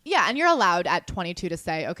decision. Yeah, and you're allowed at 22 to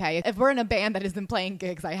say, okay, if we're in a band that isn't playing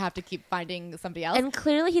gigs, I have to keep finding somebody else. And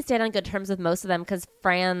clearly he stayed on good terms with most of them because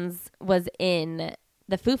Franz was in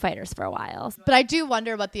the Foo Fighters for a while. But I do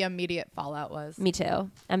wonder what the immediate fallout was. Me too.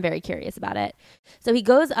 I'm very curious about it. So he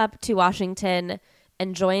goes up to Washington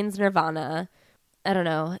and joins Nirvana. I don't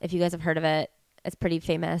know if you guys have heard of it. It's pretty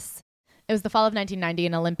famous. It was the fall of 1990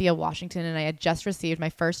 in Olympia, Washington, and I had just received my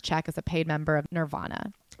first check as a paid member of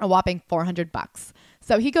Nirvana, a whopping $400.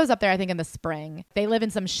 So he goes up there, I think, in the spring. They live in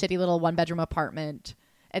some shitty little one-bedroom apartment.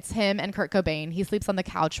 It's him and Kurt Cobain. He sleeps on the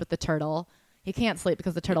couch with the turtle. He can't sleep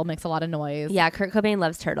because the turtle makes a lot of noise. Yeah, Kurt Cobain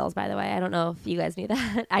loves turtles, by the way. I don't know if you guys knew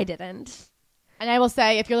that. I didn't. And I will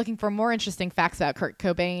say, if you're looking for more interesting facts about Kurt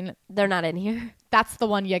Cobain, they're not in here. That's the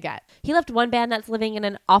one you get. He left one band that's living in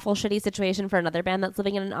an awful shitty situation for another band that's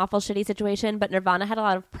living in an awful shitty situation, but Nirvana had a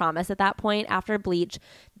lot of promise at that point. After Bleach,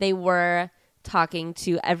 they were talking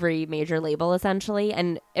to every major label essentially,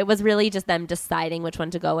 and it was really just them deciding which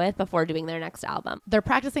one to go with before doing their next album. They're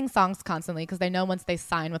practicing songs constantly because they know once they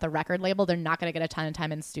sign with a record label, they're not going to get a ton of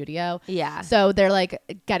time in studio. Yeah. So they're like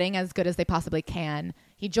getting as good as they possibly can.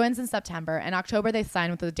 He joins in September. In October, they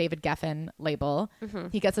sign with the David Geffen label. Mm-hmm.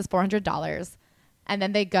 He gets his $400. And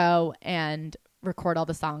then they go and record all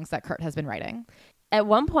the songs that Kurt has been writing. At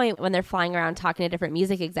one point, when they're flying around talking to different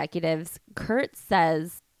music executives, Kurt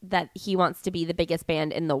says that he wants to be the biggest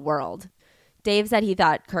band in the world. Dave said he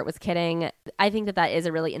thought Kurt was kidding. I think that that is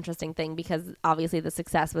a really interesting thing because obviously the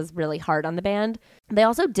success was really hard on the band. They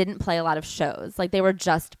also didn't play a lot of shows. Like they were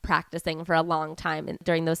just practicing for a long time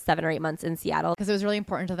during those 7 or 8 months in Seattle. Because it was really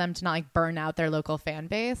important to them to not like burn out their local fan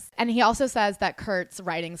base. And he also says that Kurt's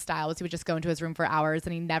writing style was he would just go into his room for hours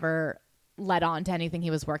and he never led on to anything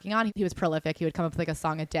he was working on. He was prolific. He would come up with like a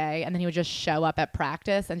song a day and then he would just show up at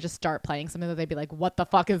practice and just start playing something that they'd be like, what the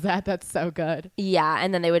fuck is that? That's so good. Yeah.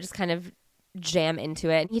 And then they would just kind of jam into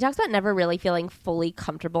it. He talks about never really feeling fully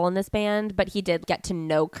comfortable in this band, but he did get to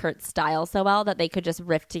know Kurt's style so well that they could just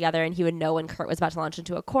riff together and he would know when Kurt was about to launch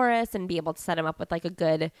into a chorus and be able to set him up with like a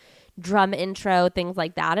good drum intro, things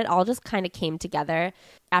like that. It all just kind of came together.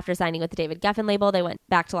 After signing with the David Geffen label, they went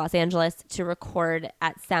back to Los Angeles to record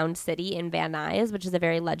at Sound City in Van Nuys, which is a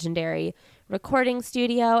very legendary recording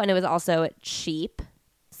studio, and it was also cheap.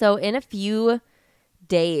 So in a few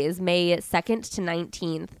days, May 2nd to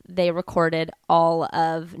 19th, they recorded all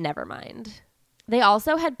of Nevermind. They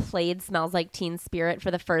also had played Smells Like Teen Spirit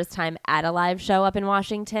for the first time at a live show up in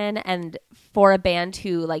Washington, and for a band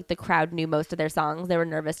who like the crowd knew most of their songs, they were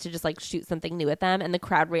nervous to just like shoot something new at them, and the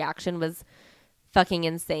crowd reaction was fucking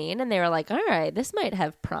insane, and they were like, all right, this might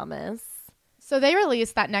have promise. So they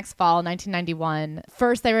released that next fall, 1991.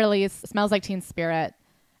 First they released Smells Like Teen Spirit,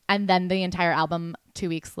 and then the entire album 2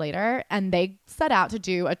 weeks later. And they set out to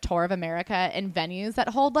do a tour of America in venues that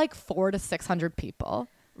hold like 400 to 600 people.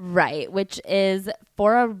 Right, which is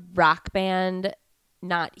for a rock band,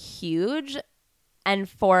 not huge. And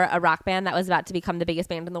for a rock band that was about to become the biggest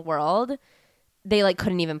band in the world, they like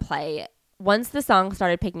couldn't even play. Once the song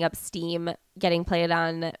started picking up steam, getting played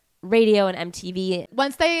on radio and MTV.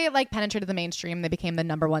 Once they like penetrated the mainstream, they became the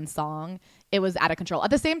number one song. It was out of control.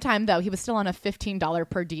 At the same time, though, he was still on a $15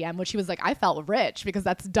 per DM, which he was like, I felt rich because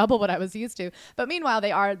that's double what I was used to. But meanwhile,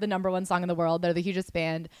 they are the number one song in the world. They're the hugest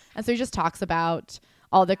band. And so he just talks about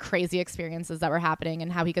all the crazy experiences that were happening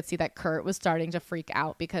and how he could see that Kurt was starting to freak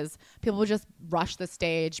out because people would just rush the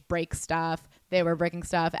stage, break stuff. They were breaking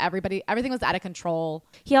stuff. Everything was out of control.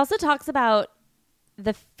 He also talks about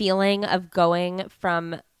the feeling of going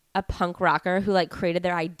from a punk rocker who like created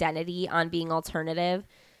their identity on being alternative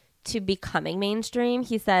to becoming mainstream.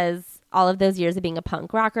 He says all of those years of being a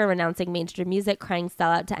punk rocker, renouncing mainstream music, crying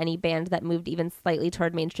sellout to any band that moved even slightly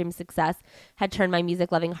toward mainstream success, had turned my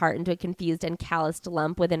music-loving heart into a confused and calloused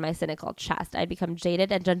lump within my cynical chest. I'd become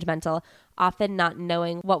jaded and judgmental, often not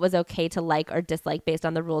knowing what was okay to like or dislike based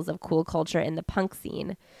on the rules of cool culture in the punk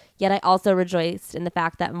scene. Yet I also rejoiced in the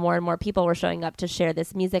fact that more and more people were showing up to share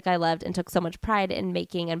this music I loved and took so much pride in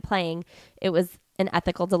making and playing. It was an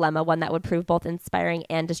ethical dilemma, one that would prove both inspiring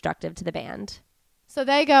and destructive to the band. So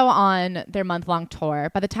they go on their month-long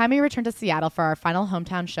tour. By the time we returned to Seattle for our final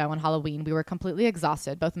hometown show on Halloween, we were completely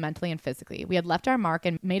exhausted, both mentally and physically. We had left our mark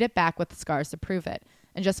and made it back with scars to prove it.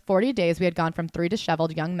 In just 40 days, we had gone from 3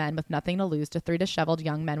 disheveled young men with nothing to lose to 3 disheveled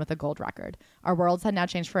young men with a gold record. Our worlds had now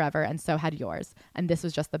changed forever, and so had yours. And this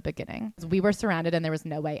was just the beginning. We were surrounded, and there was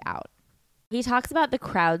no way out. He talks about the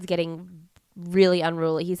crowds getting really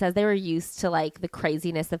unruly. He says they were used to like the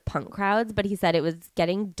craziness of punk crowds, but he said it was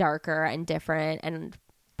getting darker and different and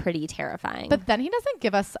pretty terrifying. But then he doesn't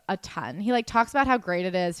give us a ton. He like talks about how great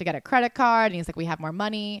it is to get a credit card, and he's like, we have more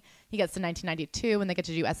money. He gets to 1992 when they get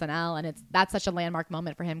to do SNL, and that's such a landmark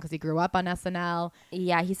moment for him because he grew up on SNL.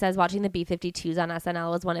 Yeah, he says watching the B-52s on SNL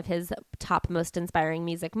was one of his top most inspiring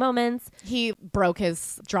music moments. He broke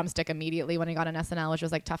his drumstick immediately when he got on SNL, which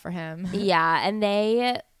was like tough for him. Yeah, and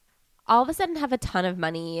they all of a sudden have a ton of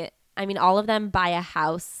money. I mean, all of them buy a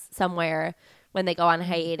house somewhere when they go on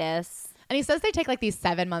hiatus. And he says they take like these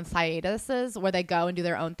 7-month hiatuses where they go and do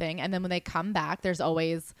their own thing. And then when they come back, there's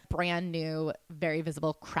always brand new, very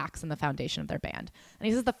visible cracks in the foundation of their band. And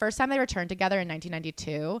he says the first time they returned together in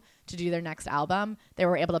 1992 to do their next album, they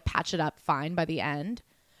were able to patch it up fine by the end.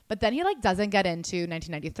 But then he like doesn't get into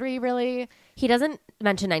 1993 really. He doesn't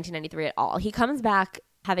mention 1993 at all. He comes back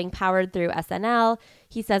having powered through SNL.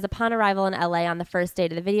 He says, upon arrival in LA on the first day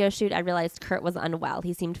of the video shoot, I realized Kurt was unwell.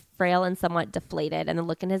 He seemed frail and somewhat deflated, and the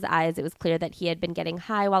look in his eyes, it was clear that he had been getting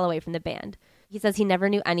high while away from the band. He says he never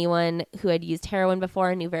knew anyone who had used heroin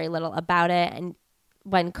before and knew very little about it. And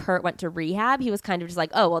when Kurt went to rehab, he was kind of just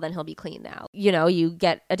like, oh, well, then he'll be clean now. You know, you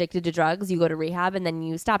get addicted to drugs, you go to rehab, and then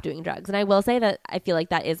you stop doing drugs. And I will say that I feel like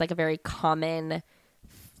that is like a very common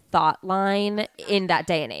thought line in that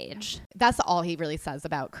day and age. That's all he really says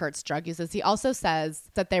about Kurt's drug uses. He also says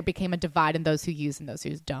that there became a divide in those who use and those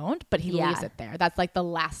who don't, but he leaves it there. That's like the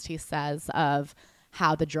last he says of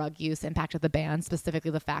how the drug use impacted the band,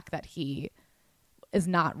 specifically the fact that he is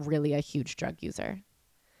not really a huge drug user.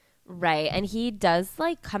 Right. And he does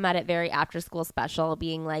like come at it very after school special,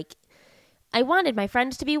 being like, I wanted my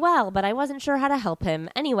friend to be well, but I wasn't sure how to help him.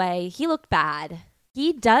 Anyway, he looked bad.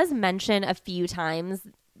 He does mention a few times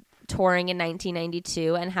touring in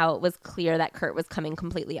 1992 and how it was clear that Kurt was coming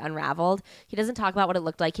completely unraveled. He doesn't talk about what it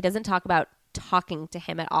looked like. He doesn't talk about talking to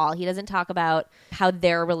him at all. He doesn't talk about how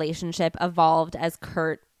their relationship evolved as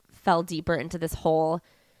Kurt fell deeper into this hole.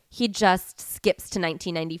 He just skips to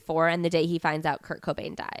 1994 and the day he finds out Kurt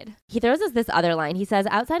Cobain died. He throws us this other line. He says,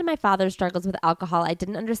 outside of my father's struggles with alcohol, I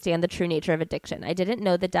didn't understand the true nature of addiction. I didn't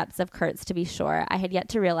know the depths of Kurt's, to be sure. I had yet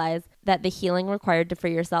to realize that the healing required to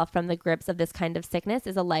free yourself from the grips of this kind of sickness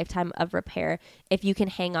is a lifetime of repair if you can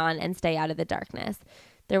hang on and stay out of the darkness.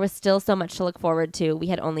 There was still so much to look forward to. We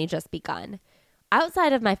had only just begun.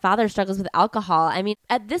 Outside of my father's struggles with alcohol, I mean,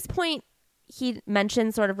 at this point, he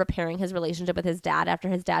mentioned sort of repairing his relationship with his dad after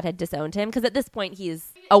his dad had disowned him. Because at this point,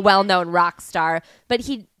 he's a well-known rock star. But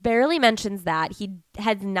he barely mentions that. He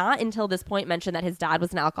has not until this point mentioned that his dad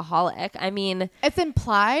was an alcoholic. I mean, it's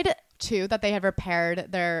implied, too, that they had repaired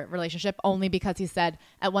their relationship only because he said,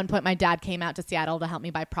 at one point, my dad came out to Seattle to help me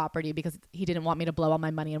buy property because he didn't want me to blow all my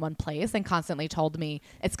money in one place and constantly told me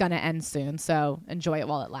it's going to end soon. So enjoy it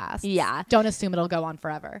while it lasts. Yeah. Don't assume it'll go on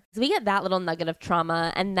forever. So we get that little nugget of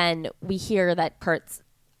trauma, and then we hear that Kurt's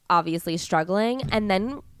obviously struggling, and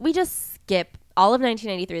then we just skip all of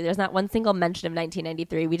 1993. There's not one single mention of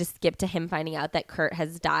 1993. We just skip to him finding out that Kurt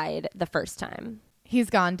has died the first time. He's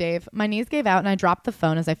gone, Dave. My knees gave out and I dropped the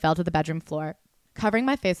phone as I fell to the bedroom floor, covering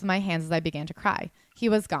my face with my hands as I began to cry. He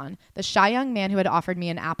was gone. The shy young man who had offered me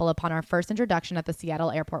an apple upon our first introduction at the Seattle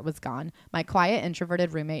airport was gone. My quiet,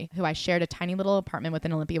 introverted roommate, who I shared a tiny little apartment with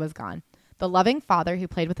in Olympia, was gone. The loving father who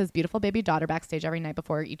played with his beautiful baby daughter backstage every night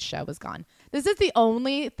before each show was gone. This is the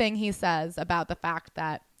only thing he says about the fact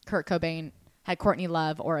that Kurt Cobain had Courtney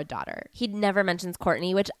Love or a daughter. He never mentions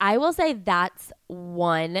Courtney, which I will say that's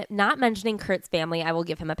one. Not mentioning Kurt's family, I will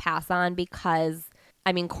give him a pass on because,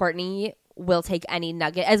 I mean, Courtney will take any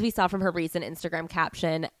nugget. As we saw from her recent Instagram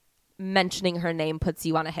caption, mentioning her name puts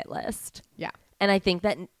you on a hit list. Yeah. And I think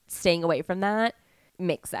that staying away from that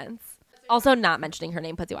makes sense. Also, not mentioning her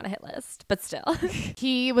name puts you on a hit list, but still.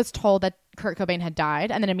 He was told that Kurt Cobain had died,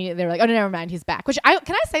 and then immediately they were like, oh, no, never mind, he's back. Can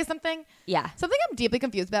I say something? Yeah. Something I'm deeply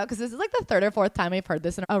confused about, because this is like the third or fourth time we've heard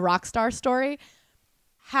this in a rock star story.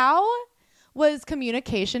 How was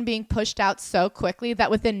communication being pushed out so quickly that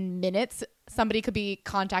within minutes somebody could be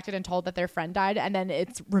contacted and told that their friend died, and then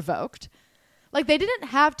it's revoked? Like, they didn't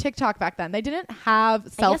have TikTok back then. They didn't have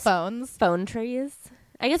cell phones. Phone trees.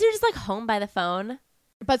 I guess you're just like home by the phone.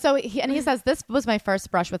 But so he says, this was my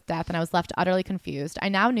first brush with death and I was left utterly confused. I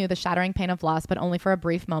now knew the shattering pain of loss, but only for a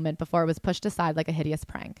brief moment before it was pushed aside like a hideous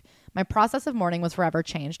prank. My process of mourning was forever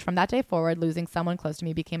changed. From that day forward, losing someone close to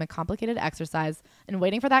me became a complicated exercise, and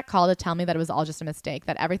waiting for that call to tell me that it was all just a mistake,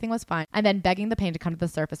 that everything was fine, and then begging the pain to come to the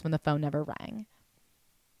surface when the phone never rang.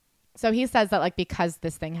 So he says that like because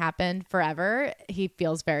this thing happened forever, he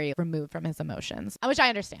feels very removed from his emotions, which I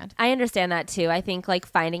understand. I understand that too. I think like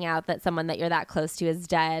finding out that someone that you're that close to is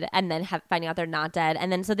dead and then finding out they're not dead.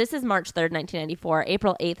 And then so this is March 3rd, 1994.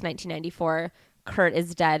 April 8th, 1994, Kurt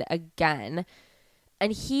is dead again.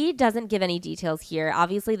 And he doesn't give any details here.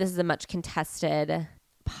 Obviously, this is a much contested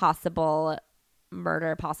possible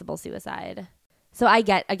murder, possible suicide. So I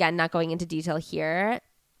get, again, not going into detail here.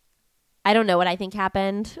 I don't know what I think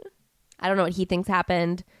happened. I don't know what he thinks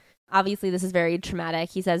happened. Obviously, this is very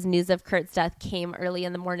traumatic. He says news of Kurt's death came early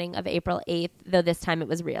in the morning of April 8th, though this time it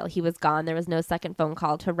was real. He was gone. There was no second phone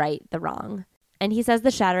call to right the wrong. And he says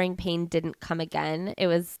the shattering pain didn't come again. It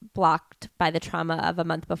was blocked by the trauma of a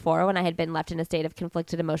month before when I had been left in a state of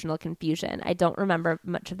conflicted emotional confusion. I don't remember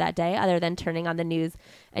much of that day other than turning on the news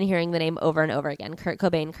and hearing the name over and over again. Kurt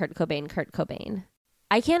Cobain, Kurt Cobain, Kurt Cobain.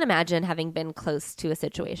 I can't imagine having been close to a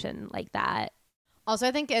situation like that. Also,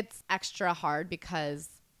 I think it's extra hard because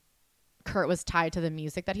Kurt was tied to the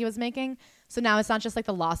music that he was making. So now it's not just like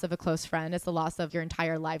the loss of a close friend, it's the loss of your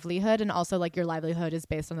entire livelihood. And also like your livelihood is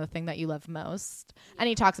based on the thing that you love most. And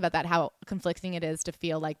he talks about that, how conflicting it is to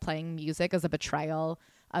feel like playing music is a betrayal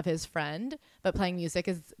of his friend, but playing music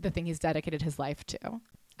is the thing he's dedicated his life to.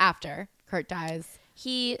 After Kurt dies,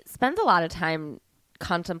 he spends a lot of time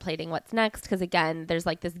contemplating what's next because again there's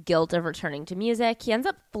like this guilt of returning to music. He ends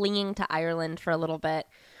up fleeing to Ireland for a little bit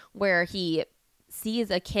where he sees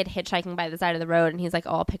a kid hitchhiking by the side of the road and he's like,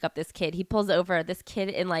 oh, I'll pick up this kid. He pulls over. This kid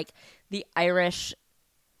in like the Irish,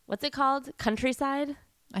 what's it called, countryside,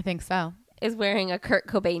 I think so, is wearing a Kurt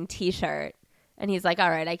Cobain t-shirt and he's like, all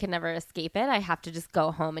right, I can never escape it. I have to just go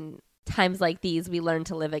home, and times like these we learn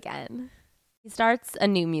to live again. He starts a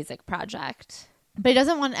new music project. but he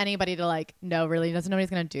doesn't want anybody to like know, really. He doesn't know what he's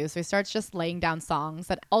going to do. So he starts just laying down songs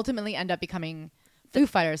that ultimately end up becoming Foo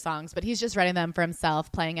Fighters songs, but he's just writing them for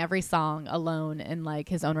himself, playing every song alone in like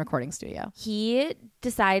his own recording studio. He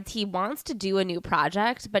decides he wants to do a new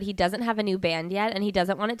project, but he doesn't have a new band yet, and he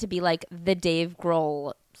doesn't want it to be like the Dave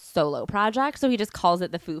Grohl solo project, so he just calls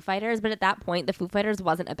it the Foo Fighters. But at that point, the Foo Fighters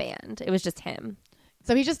wasn't a band. It was just him.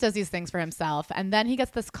 So he just does these things for himself, and then he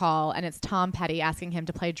gets this call, and it's Tom Petty asking him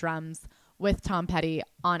to play drums with Tom Petty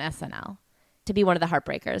on SNL. To be one of the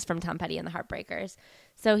Heartbreakers, from Tom Petty and the Heartbreakers.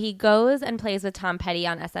 So he goes and plays with Tom Petty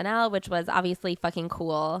on SNL, which was obviously fucking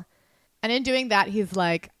cool. And in doing that, he's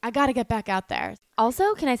like, I got to get back out there.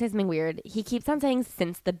 Also, can I say something weird? He keeps on saying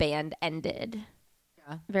since the band ended.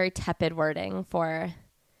 Yeah. Very tepid wording for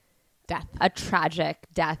Death. a tragic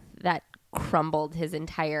death that crumbled his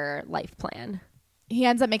entire life plan. He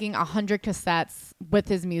ends up making 100 cassettes with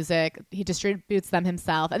his music. He distributes them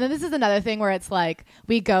himself. And then this is another thing where it's like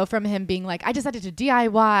we go from him being like, I decided to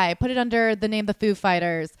DIY, put it under the name the Foo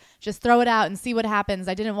Fighters, just throw it out and see what happens.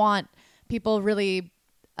 I didn't want people really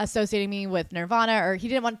associating me with Nirvana, or he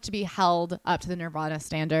didn't want to be held up to the Nirvana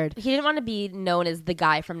standard. He didn't want to be known as the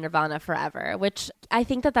guy from Nirvana forever, which I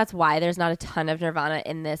think that that's why there's not a ton of Nirvana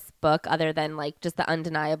in this book other than like just the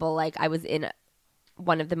undeniable, like I was in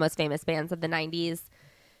one of the most famous bands of the 90s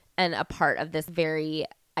and a part of this very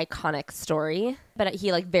iconic story. But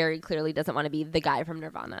he like very clearly doesn't want to be the guy from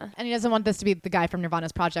Nirvana. And he doesn't want this to be the guy from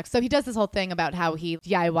Nirvana's project. So he does this whole thing about how he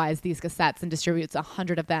DIYs these cassettes and distributes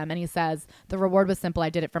 100 of them. And he says, the reward was simple. I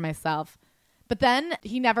did it for myself. But then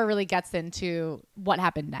he never really gets into what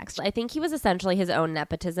happened next. I think he was essentially his own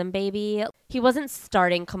nepotism baby. He wasn't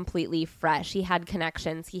starting completely fresh. He had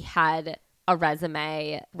connections. He had a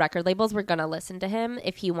resume. Record labels were going to listen to him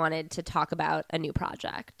if he wanted to talk about a new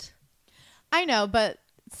project. I know, but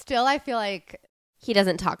still I feel like he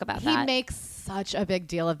doesn't talk about that. He makes such a big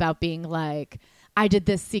deal about being like, I did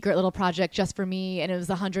this secret little project just for me, and it was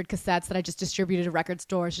 100 cassettes that I just distributed to record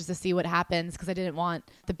stores just to see what happens, because I didn't want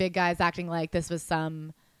the big guys acting like this was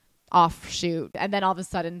some offshoot. And then all of a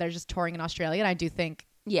sudden they're just touring in Australia, and I do think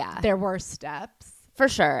there were steps. For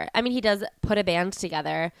sure. I mean, he does put a band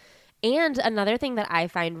together. And another thing that I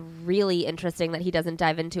find really interesting that he doesn't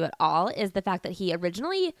dive into at all is the fact that he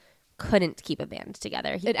originally couldn't keep a band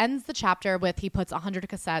together. It ends the chapter with he puts 100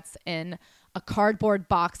 cassettes in a cardboard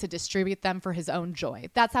box to distribute them for his own joy.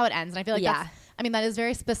 That's how it ends. And I feel like that is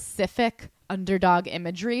very specific underdog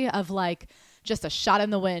imagery of like just a shot in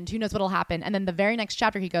the wind. Who knows what'll happen? And then the very next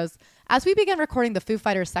chapter he goes, as we began recording the Foo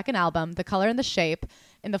Fighters' second album, The Color and the Shape,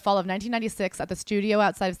 in the fall of 1996 at the studio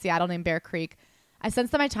outside of Seattle named Bear Creek, I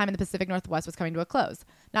sensed that my time in the Pacific Northwest was coming to a close.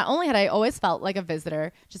 Not only had I always felt like a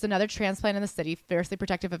visitor, just another transplant in the city, fiercely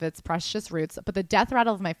protective of its precious roots, but the death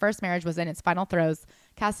rattle of my first marriage was in its final throes,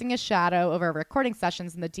 casting a shadow over recording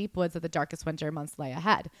sessions in the deep woods of the darkest winter months lay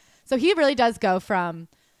ahead. So he really does go from,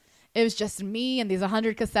 it was just me and these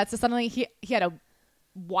 100 cassettes, to suddenly he had a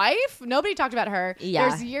wife? Nobody talked about her. Yeah.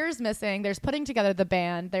 There's years missing. There's putting together the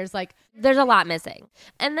band. There's like... There's a lot missing.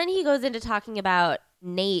 And then he goes into talking about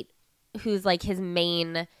Nate, who's like his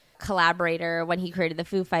main collaborator when he created the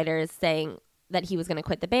Foo Fighters, saying that he was going to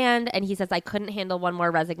quit the band. And he says, I couldn't handle one more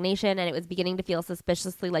resignation, and it was beginning to feel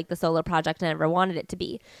suspiciously like the solo project I never wanted it to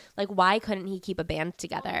be. Like, why couldn't he keep a band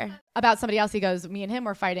together? About somebody else, he goes, me and him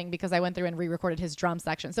were fighting because I went through and re-recorded his drum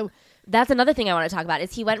section. So that's another thing I want to talk about,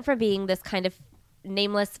 is he went from being this kind of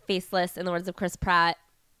nameless, faceless, in the words of Chris Pratt,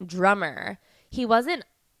 drummer. He wasn't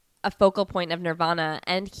a focal point of Nirvana,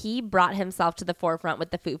 and he brought himself to the forefront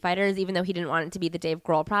with the Foo Fighters, even though he didn't want it to be the Dave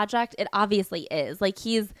Grohl project. It obviously is. Like,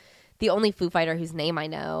 he's the only Foo Fighter whose name I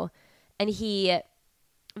know, and he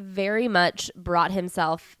very much brought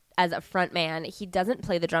himself as a front man. He doesn't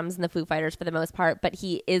play the drums in the Foo Fighters for the most part, but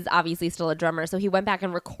he is obviously still a drummer, so he went back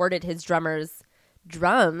and recorded his drummer's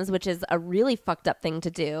drums, which is a really fucked up thing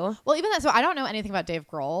to do. Well, even that, so I don't know anything about Dave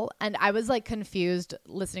Grohl, and I was like confused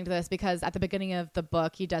listening to this because at the beginning of the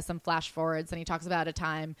book he does some flash forwards and he talks about a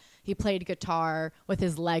time he played guitar with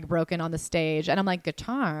his leg broken on the stage, and I'm like,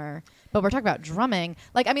 guitar? But we're talking about drumming.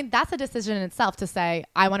 Like, I mean, that's a decision in itself to say,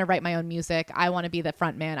 I want to write my own music, I want to be the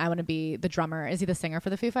front man, I want to be the drummer. Is he the singer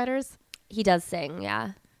for the Foo Fighters? He does sing,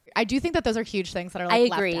 yeah. I do think that those are huge things that are I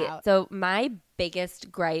like agree. left out. So my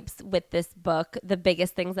biggest gripes with this book, the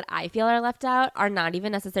biggest things that I feel are left out, are not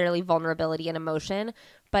even necessarily vulnerability and emotion,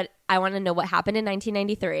 but I want to know what happened in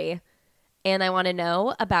 1993, and I want to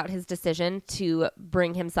know about his decision to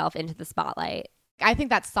bring himself into the spotlight. I think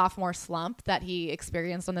that sophomore slump that he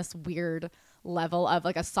experienced on this weird level of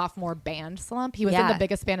like a sophomore band slump. He was in the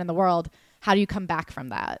biggest band in the world. How do you come back from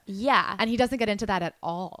that? Yeah. And he doesn't get into that at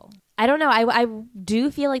all. I don't know. I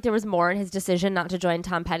do feel like there was more in his decision not to join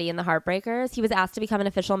Tom Petty and the Heartbreakers. He was asked to become an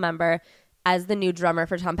official member as the new drummer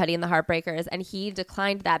for Tom Petty and the Heartbreakers, and he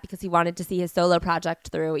declined that because he wanted to see his solo project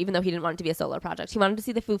through, even though he didn't want it to be a solo project. He wanted to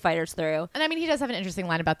see the Foo Fighters through. And I mean, he does have an interesting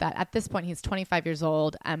line about that. At this point, he's 25 years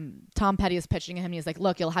old. Tom Petty is pitching him. And he's like,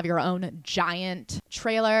 look, you'll have your own giant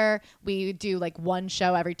trailer. We do like one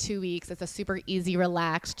show every 2 weeks. It's a super easy,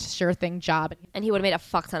 relaxed, sure thing job. And he would have made a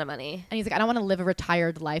fuck ton of money. And he's like, I don't want to live a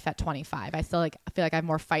retired life at 25. I still feel like I have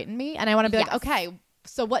more fight in me. And I want to be like, okay,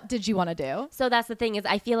 so what did you want to do? So that's the thing, is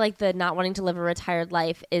I feel like the not wanting to live a retired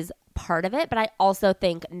life is part of it, but I also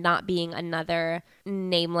think not being another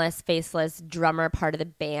nameless, faceless drummer part of the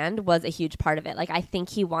band was a huge part of it. Like, I think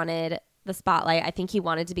he wanted the spotlight. I think he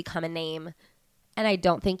wanted to become a name, and I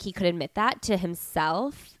don't think he could admit that to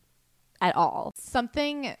himself at all.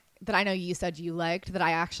 Something that I know you said you liked that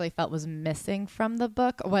I actually felt was missing from the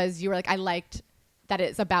book was, you were like, I liked that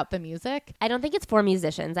it's about the music. I don't think it's for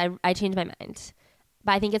musicians. I changed my mind.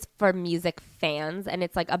 But I think it's for music fans, and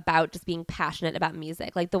it's like about just being passionate about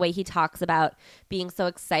music. Like the way he talks about being so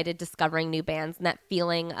excited discovering new bands and that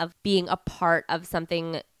feeling of being a part of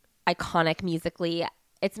something iconic musically.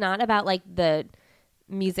 It's not about like the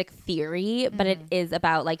music theory, but it is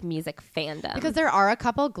about like music fandom. Because there are a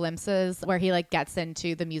couple glimpses where he like gets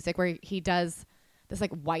into the music, where he does this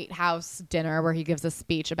like White House dinner where he gives a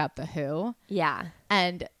speech about The Who. Yeah.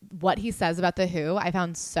 And what he says about The Who, I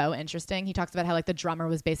found so interesting. He talks about how like the drummer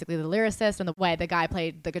was basically the lyricist, and the way the guy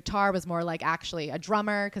played the guitar was more like actually a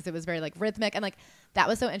drummer because it was very like rhythmic. And like that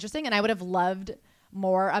was so interesting. And I would have loved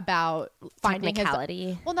more about finding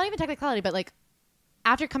technicality. Well, not even technicality, but like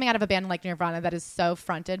after coming out of a band like Nirvana that is so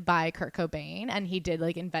fronted by Kurt Cobain, and he did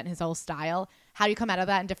like invent his whole style, how do you come out of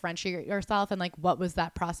that and differentiate yourself? And like, what was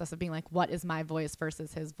that process of being like, what is my voice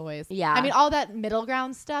versus his voice? Yeah. I mean, all that middle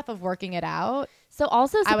ground stuff of working it out. So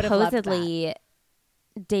also supposedly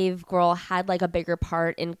Dave Grohl had like a bigger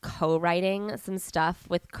part in co-writing some stuff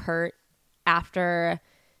with Kurt after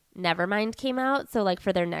Nevermind came out. So like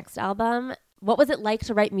for their next album. What was it like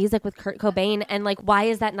to write music with Kurt Cobain? And like, why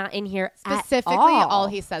is that not in here specifically? At all? All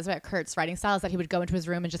he says about Kurt's writing style is that he would go into his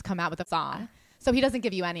room and just come out with a song. So he doesn't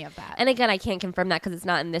give you any of that. And again, I can't confirm that because it's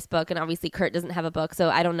not in this book. And obviously Kurt doesn't have a book.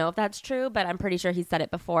 So I don't know if that's true, but I'm pretty sure he said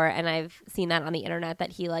it before. And I've seen that on the internet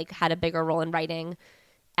that he like had a bigger role in writing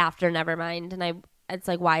after Nevermind. And it's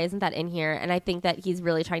like, why isn't that in here? And I think that he's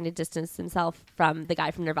really trying to distance himself from the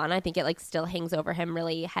guy from Nirvana. I think it like still hangs over him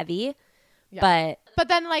really heavy. Yeah. But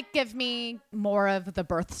then like give me more of the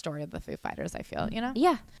birth story of the Foo Fighters, I feel, you know?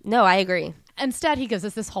 Yeah. No, I agree. Instead, he gives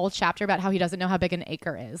us this whole chapter about how he doesn't know how big an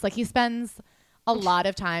acre is. Like he spends a lot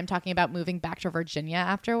of time talking about moving back to Virginia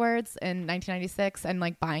afterwards in 1996 and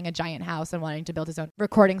like buying a giant house and wanting to build his own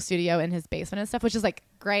recording studio in his basement and stuff, which is like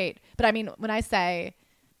great. But I mean, when I say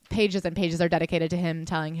pages and pages are dedicated to him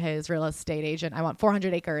telling his real estate agent, I want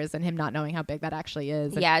 400 acres, and him not knowing how big that actually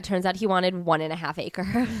is. Yeah, it turns out he wanted 1.5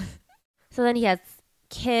 acres. So then he has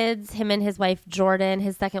kids, him and his wife Jordan,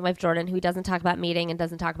 his second wife Jordan, who he doesn't talk about meeting and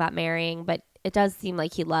doesn't talk about marrying, but it does seem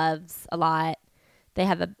like he loves a lot. They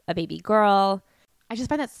have a baby girl. I just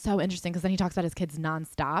find that so interesting because then he talks about his kids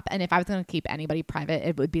nonstop. And if I was going to keep anybody private,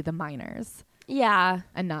 it would be the minors. Yeah.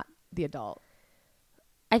 And not the adult.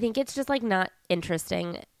 I think it's just like not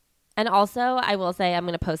interesting. And also, I will say, I'm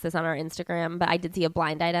going to post this on our Instagram, but I did see a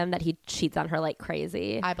blind item that he cheats on her like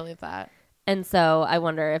crazy. I believe that. And so I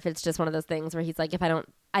wonder if it's just one of those things where he's like,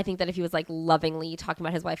 I think that if he was like lovingly talking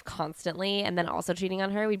about his wife constantly and then also cheating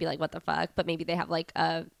on her, we'd be like, what the fuck? But maybe they have like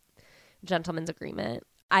a gentleman's agreement.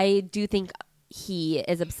 I do think he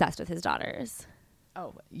is obsessed with his daughters.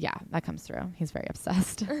 Oh, yeah, that comes through. He's very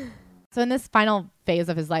obsessed. So in this final phase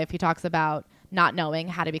of his life, he talks about not knowing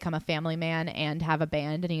how to become a family man and have a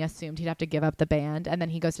band. And he assumed he'd have to give up the band. And then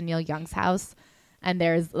he goes to Neil Young's house. And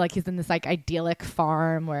there's like, he's in this like idyllic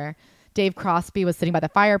farm where Dave Crosby was sitting by the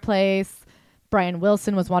fireplace. Brian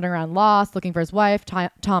Wilson was wandering around lost, looking for his wife.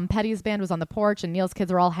 Tom Petty's band was on the porch, and Neil's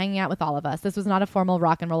kids were all hanging out with all of us. This was not a formal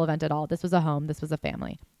rock and roll event at all. This was a home. This was a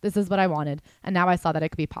family. This is what I wanted. And now I saw that it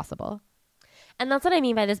could be possible. And that's what I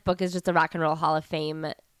mean by this book is just a Rock and Roll Hall of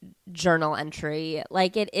Fame journal entry.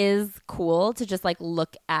 Like, it is cool to just like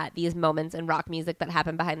look at these moments in rock music that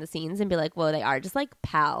happen behind the scenes and be like, whoa, they are just like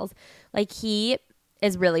pals. Like, he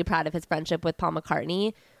is really proud of his friendship with Paul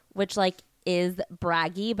McCartney, which like is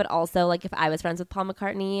braggy, but also like if I was friends with Paul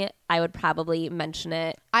McCartney, I would probably mention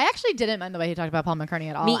it. I actually didn't mind the way he talked about Paul McCartney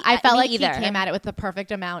at all. Me I felt like either. he came at it with the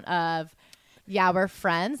perfect amount of, yeah, we're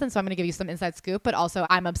friends, and so I'm going to give you some inside scoop, but also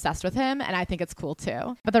I'm obsessed with him, and I think it's cool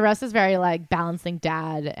too. But the rest is very like balancing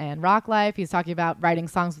dad and rock life. He's talking about writing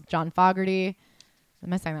songs with John Fogerty.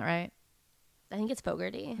 Am I saying that right? I think it's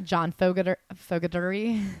Fogerty. John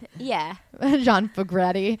Fogerty. Yeah. John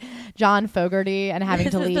Fogerty, and having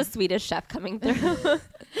This to is leave the Swedish chef coming through.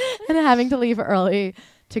 and having to leave early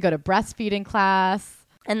to go to breastfeeding class.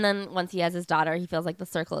 And then once he has his daughter, he feels like the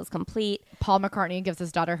circle is complete. Paul McCartney gives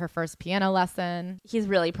his daughter her first piano lesson. He's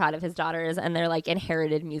really proud of his daughters and their like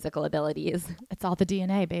inherited musical abilities. It's all the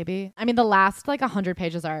DNA, baby. I mean, the last like 100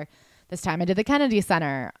 pages are, this time I did the Kennedy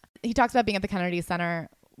Center. He talks about being at the Kennedy Center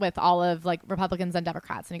with all of like Republicans and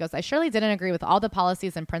Democrats. And he goes, I surely didn't agree with all the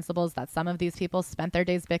policies and principles that some of these people spent their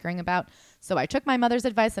days bickering about. So I took my mother's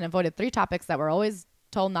advice and avoided 3 topics that were always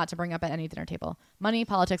told not to bring up at any dinner table: money,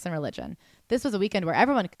 politics, and religion. This was a weekend where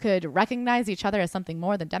everyone could recognize each other as something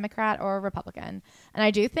more than Democrat or Republican. And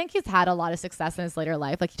I do think he's had a lot of success in his later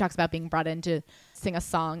life. Like, he talks about being brought in to sing a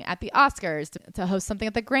song at the Oscars, to host something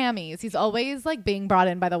at the Grammys. He's always like being brought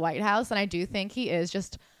in by the White House. And I do think he is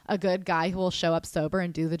just a good guy who will show up sober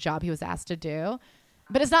and do the job he was asked to do.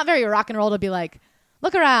 But it's not very rock and roll to be like,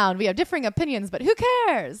 look around, we have differing opinions, but who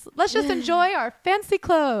cares? Let's just enjoy our fancy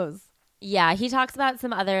clothes. Yeah, he talks about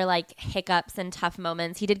some other like hiccups and tough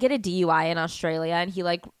moments. He did get a DUI in Australia, and he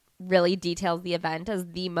like really details the event as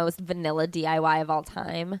the most vanilla DIY of all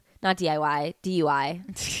time. Not DIY,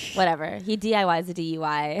 DUI. Whatever. He DIYs a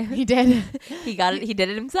DUI. He did. He got it. He did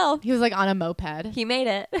it himself. He was like on a moped. He made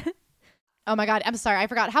it. Oh my God. I'm sorry. I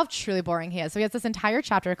forgot how truly boring he is. So he has this entire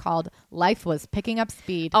chapter called Life Was Picking Up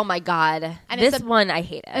Speed. Oh my God. And this one I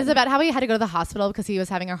hated. It's about how he had to go to the hospital because he was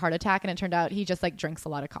having a heart attack, and it turned out he just like drinks a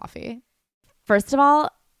lot of coffee. First of all,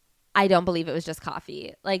 I don't believe it was just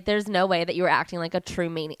coffee. Like, there's no way that you were acting like a true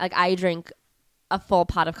maniac. Like, I drink a full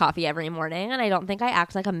pot of coffee every morning, and I don't think I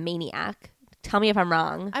act like a maniac. Tell me if I'm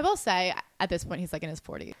wrong. I will say at this point, he's like in his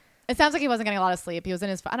 40s. It sounds like he wasn't getting a lot of sleep. He was in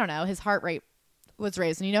his, I don't know, his heart rate was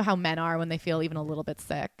raised. And you know how men are when they feel even a little bit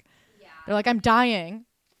sick. Yeah. They're like, I'm dying.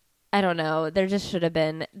 I don't know. There just should have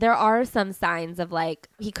been. There are some signs of like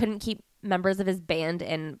he couldn't keep members of his band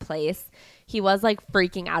in place. He was like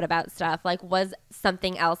freaking out about stuff. Like, was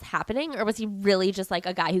something else happening, or was he really just like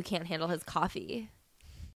a guy who can't handle his coffee?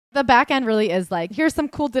 The back end really is like, here's some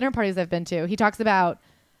cool dinner parties I've been to. He talks about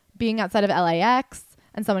being outside of LAX,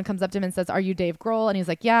 and someone comes up to him and says, are you Dave Grohl? And he's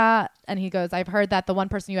like, yeah. And he goes, I've heard that the one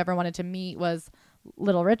person you ever wanted to meet was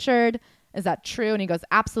Little Richard. Is that true? And he goes,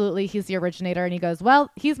 absolutely. He's the originator. And he goes,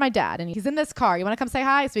 well, he's my dad, and he's in this car. You want to come say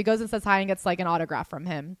hi? So he goes and says hi and gets like an autograph from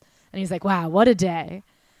him. And he's like, wow, what a day.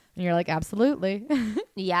 And you're like, absolutely.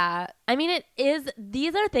 Yeah. I mean,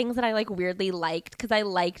 these are things that I like weirdly liked, because I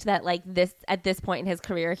liked that like this, at this point in his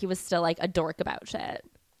career, he was still like a dork about shit.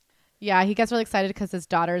 Yeah, he gets really excited because his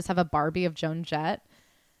daughters have a Barbie of Joan Jett,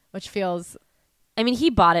 which feels... I mean, he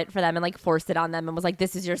bought it for them and like forced it on them and was like,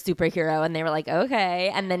 this is your superhero. And they were like,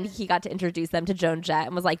 okay. And then he got to introduce them to Joan Jett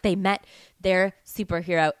and was like, they met their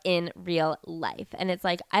superhero in real life. And it's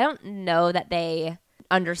like, I don't know that they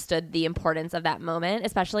understood the importance of that moment,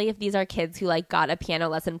 especially if these are kids who like got a piano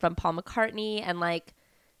lesson from Paul McCartney and like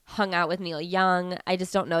hung out with Neil Young. I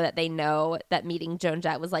just don't know that they know that meeting Joan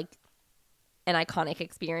Jett was like an iconic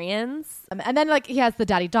experience. And then like he has the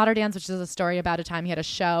daddy-daughter dance, which is a story about a time he had a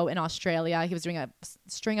show in Australia. He was doing a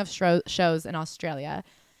string of shows in Australia.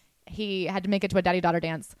 He had to make it to a daddy-daughter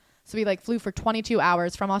dance. So he like flew for 22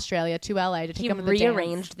 hours from Australia to LA to take him to the dance. He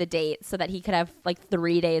rearranged the date so that he could have like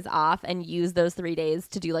 3 days off and use those 3 days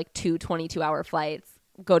to do like 2 22-hour flights,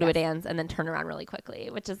 go to a dance, and then turn around really quickly,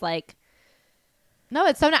 which is like... No,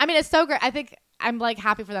 it's so... I mean, it's so great. I think I'm like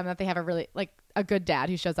happy for them that they have a really like a good dad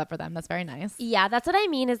who shows up for them. That's very nice. Yeah, that's what I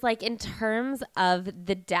mean is like in terms of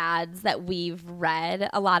the dads that we've read,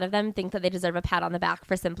 a lot of them think that they deserve a pat on the back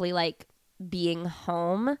for simply like being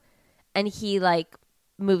home. And he like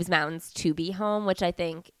moves mountains to be home, which I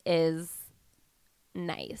think is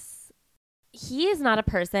nice. He is not a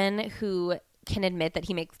person who can admit that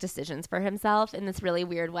he makes decisions for himself in this really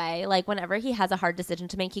weird way. Like whenever he has a hard decision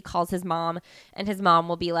to make, he calls his mom and his mom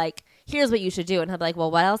will be like, here's what you should do. And he'll be like,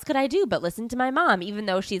 well, what else could I do but listen to my mom, even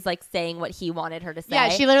though she's like saying what he wanted her to say. Yeah,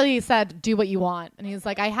 she literally said, do what you want. And he's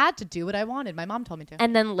like, I had to do what I wanted. My mom told me to.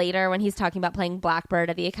 And then later when he's talking about playing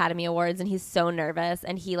Blackbird at the Academy Awards and he's so nervous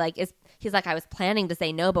and he's like, I was planning to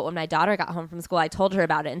say no, but when my daughter got home from school, I told her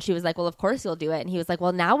about it. And she was like, well, of course you'll do it. And he was like,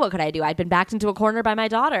 well, now what could I do? I'd been backed into a corner by my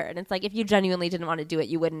daughter. And it's like, if you genuinely didn't want to do it,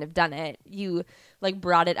 you wouldn't have done it. You like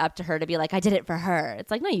brought it up to her to be like, I did it for her.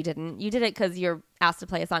 It's like, no, you didn't. You did it because you're asked to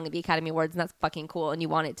play a song at the Academy Awards and that's fucking cool and you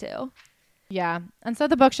wanted to. Yeah. And so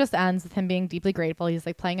the book just ends with him being deeply grateful. He's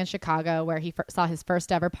like playing in Chicago where he saw his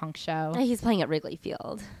first ever punk show. And he's playing at Wrigley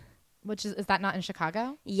Field. Which is that not in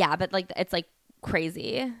Chicago? Yeah, but like it's like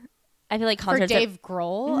crazy. I feel like concerts for Dave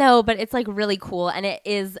Grohl? No, but it's like really cool. And it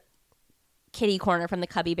is Kitty Corner from the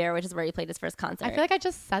Cubby Bear, which is where he played his first concert. I feel like I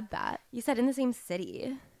just said that. You said in the same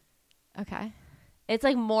city. Okay. It's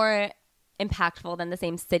like more impactful than the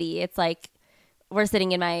same city. It's like we're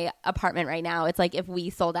sitting in my apartment right now. It's like if we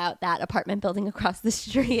sold out that apartment building across the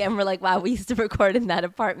street and we're like, wow, we used to record in that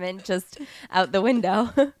apartment just out the window.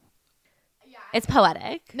 Yeah, it's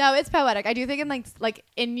poetic. No, it's poetic. I do think in like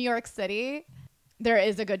in New York City, there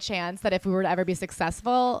is a good chance that if we were to ever be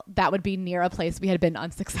successful, that would be near a place we had been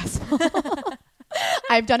unsuccessful.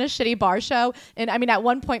 I've done a shitty bar show. And I mean, at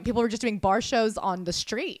one point, people were just doing bar shows on the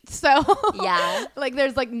street. So yeah, like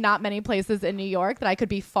there's like not many places in New York that I could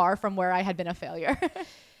be far from where I had been a failure.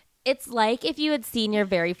 It's like if you had seen your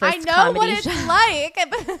very first comedy show. I know what it's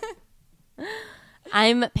like.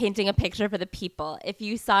 I'm painting a picture for the people. If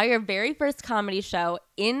you saw your very first comedy show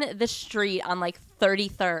in the street on like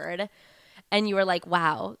 33rd, and you were like,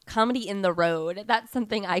 wow, comedy in the road, that's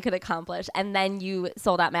something I could accomplish. And then you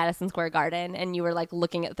sold out Madison Square Garden and you were like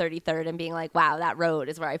looking at 33rd and being like, wow, that road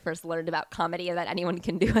is where I first learned about comedy and that anyone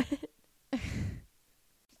can do it.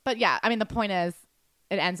 But yeah, I mean, the point is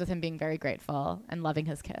it ends with him being very grateful and loving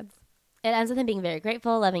his kids. It ends with him being very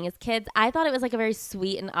grateful, loving his kids. I thought it was like a very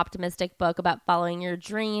sweet and optimistic book about following your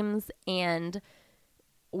dreams and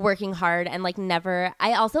working hard and like never.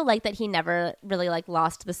 I also like that he never really like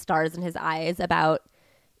lost the stars in his eyes about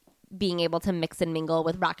being able to mix and mingle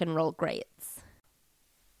with rock and roll greats.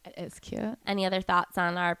 It is cute. Any other thoughts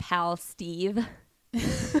on our pal Steve? No,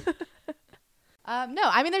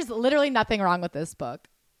 I mean, there's literally nothing wrong with this book.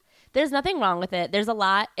 There's nothing wrong with it. There's a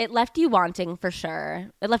lot. It left you wanting for sure.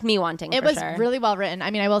 It left me wanting for sure. It was really well written.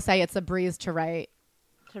 I mean, I will say it's a breeze to write.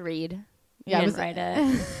 To read. Yeah, I didn't write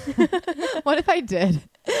it. What if I did?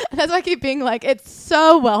 That's why I keep being like, it's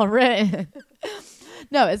so well written.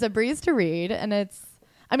 No, it's a breeze to read. And it's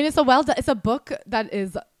a book that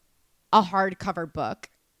is a hardcover book.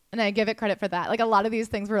 And I give it credit for that. Like a lot of these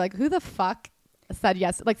things were like, who the fuck said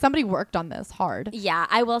yes? Like somebody worked on this hard. Yeah,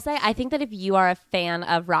 I will say, I think that if you are a fan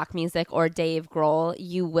of rock music or Dave Grohl,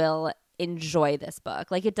 you will enjoy this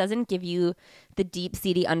book. Like it doesn't give you the deep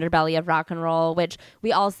seedy underbelly of rock and roll, which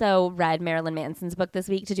we also read Marilyn Manson's book this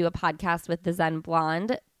week to do a podcast with the Zen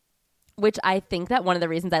Blonde, which I think that one of the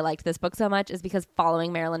reasons I liked this book so much is because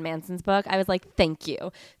following Marilyn Manson's book, I was like, thank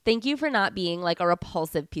you for not being like a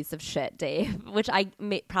repulsive piece of shit, Dave, which I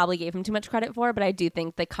probably gave him too much credit for, but I do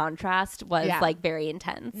think the contrast was like very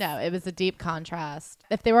intense. No, it was a deep contrast.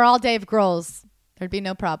 If they were all Dave Grohls, there'd be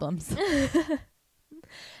no problems.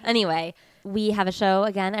 Anyway, we have a show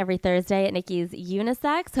again every Thursday at Nikki's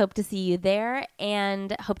Unisex. Hope to see you there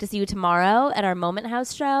and hope to see you tomorrow at our Moment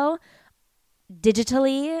House show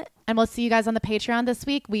digitally. And we'll see you guys on the Patreon this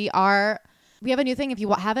week. We have a new thing. If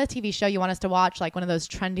you have a TV show you want us to watch, like one of those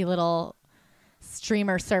trendy little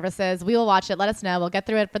streamer services, we will watch it. Let us know. We'll get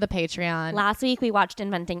through it for the Patreon. Last week we watched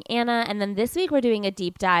Inventing Anna. And then this week we're doing a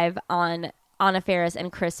deep dive on Anna Faris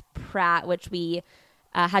and Chris Pratt, which we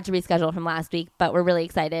had to reschedule from last week, but we're really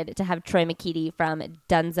excited to have Troy McKeady from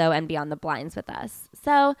Dunzo and Beyond the Blinds with us.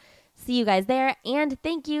 So see you guys there, and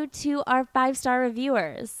thank you to our 5-star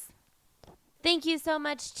reviewers. Thank you so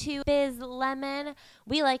much to Biz Lemon.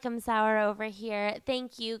 We like 'em sour over here.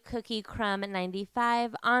 Thank you, Cookie Crumb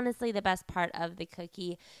 95. Honestly, the best part of the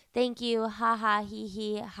cookie. Thank you, ha ha hee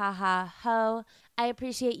hee, ha ha ho. I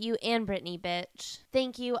appreciate you and Brittany, bitch.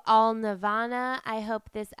 Thank you, all Nirvana. I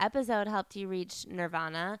hope this episode helped you reach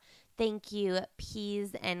Nirvana. Thank you,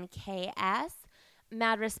 Peas and KS.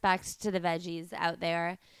 Mad respect to the veggies out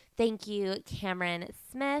there. Thank you, Cameron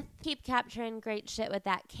Smith. Keep capturing great shit with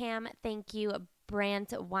that cam. Thank you, Brant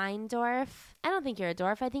Weindorf. I don't think you're a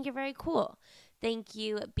dwarf. I think you're very cool. Thank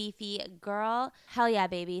you, Beefy Girl. Hell yeah,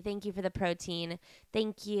 baby. Thank you for the protein.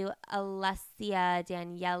 Thank you, Alessia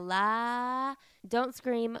Daniela. Don't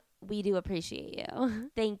scream. We do appreciate you.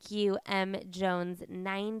 Thank you, M. Jones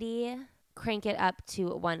 90. Crank it up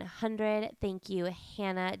to 100. Thank you,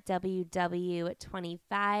 Hannah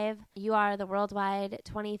WW25. You are the worldwide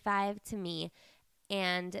 25 to me.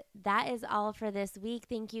 And that is all for this week.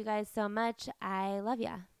 Thank you guys so much. I love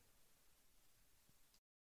ya.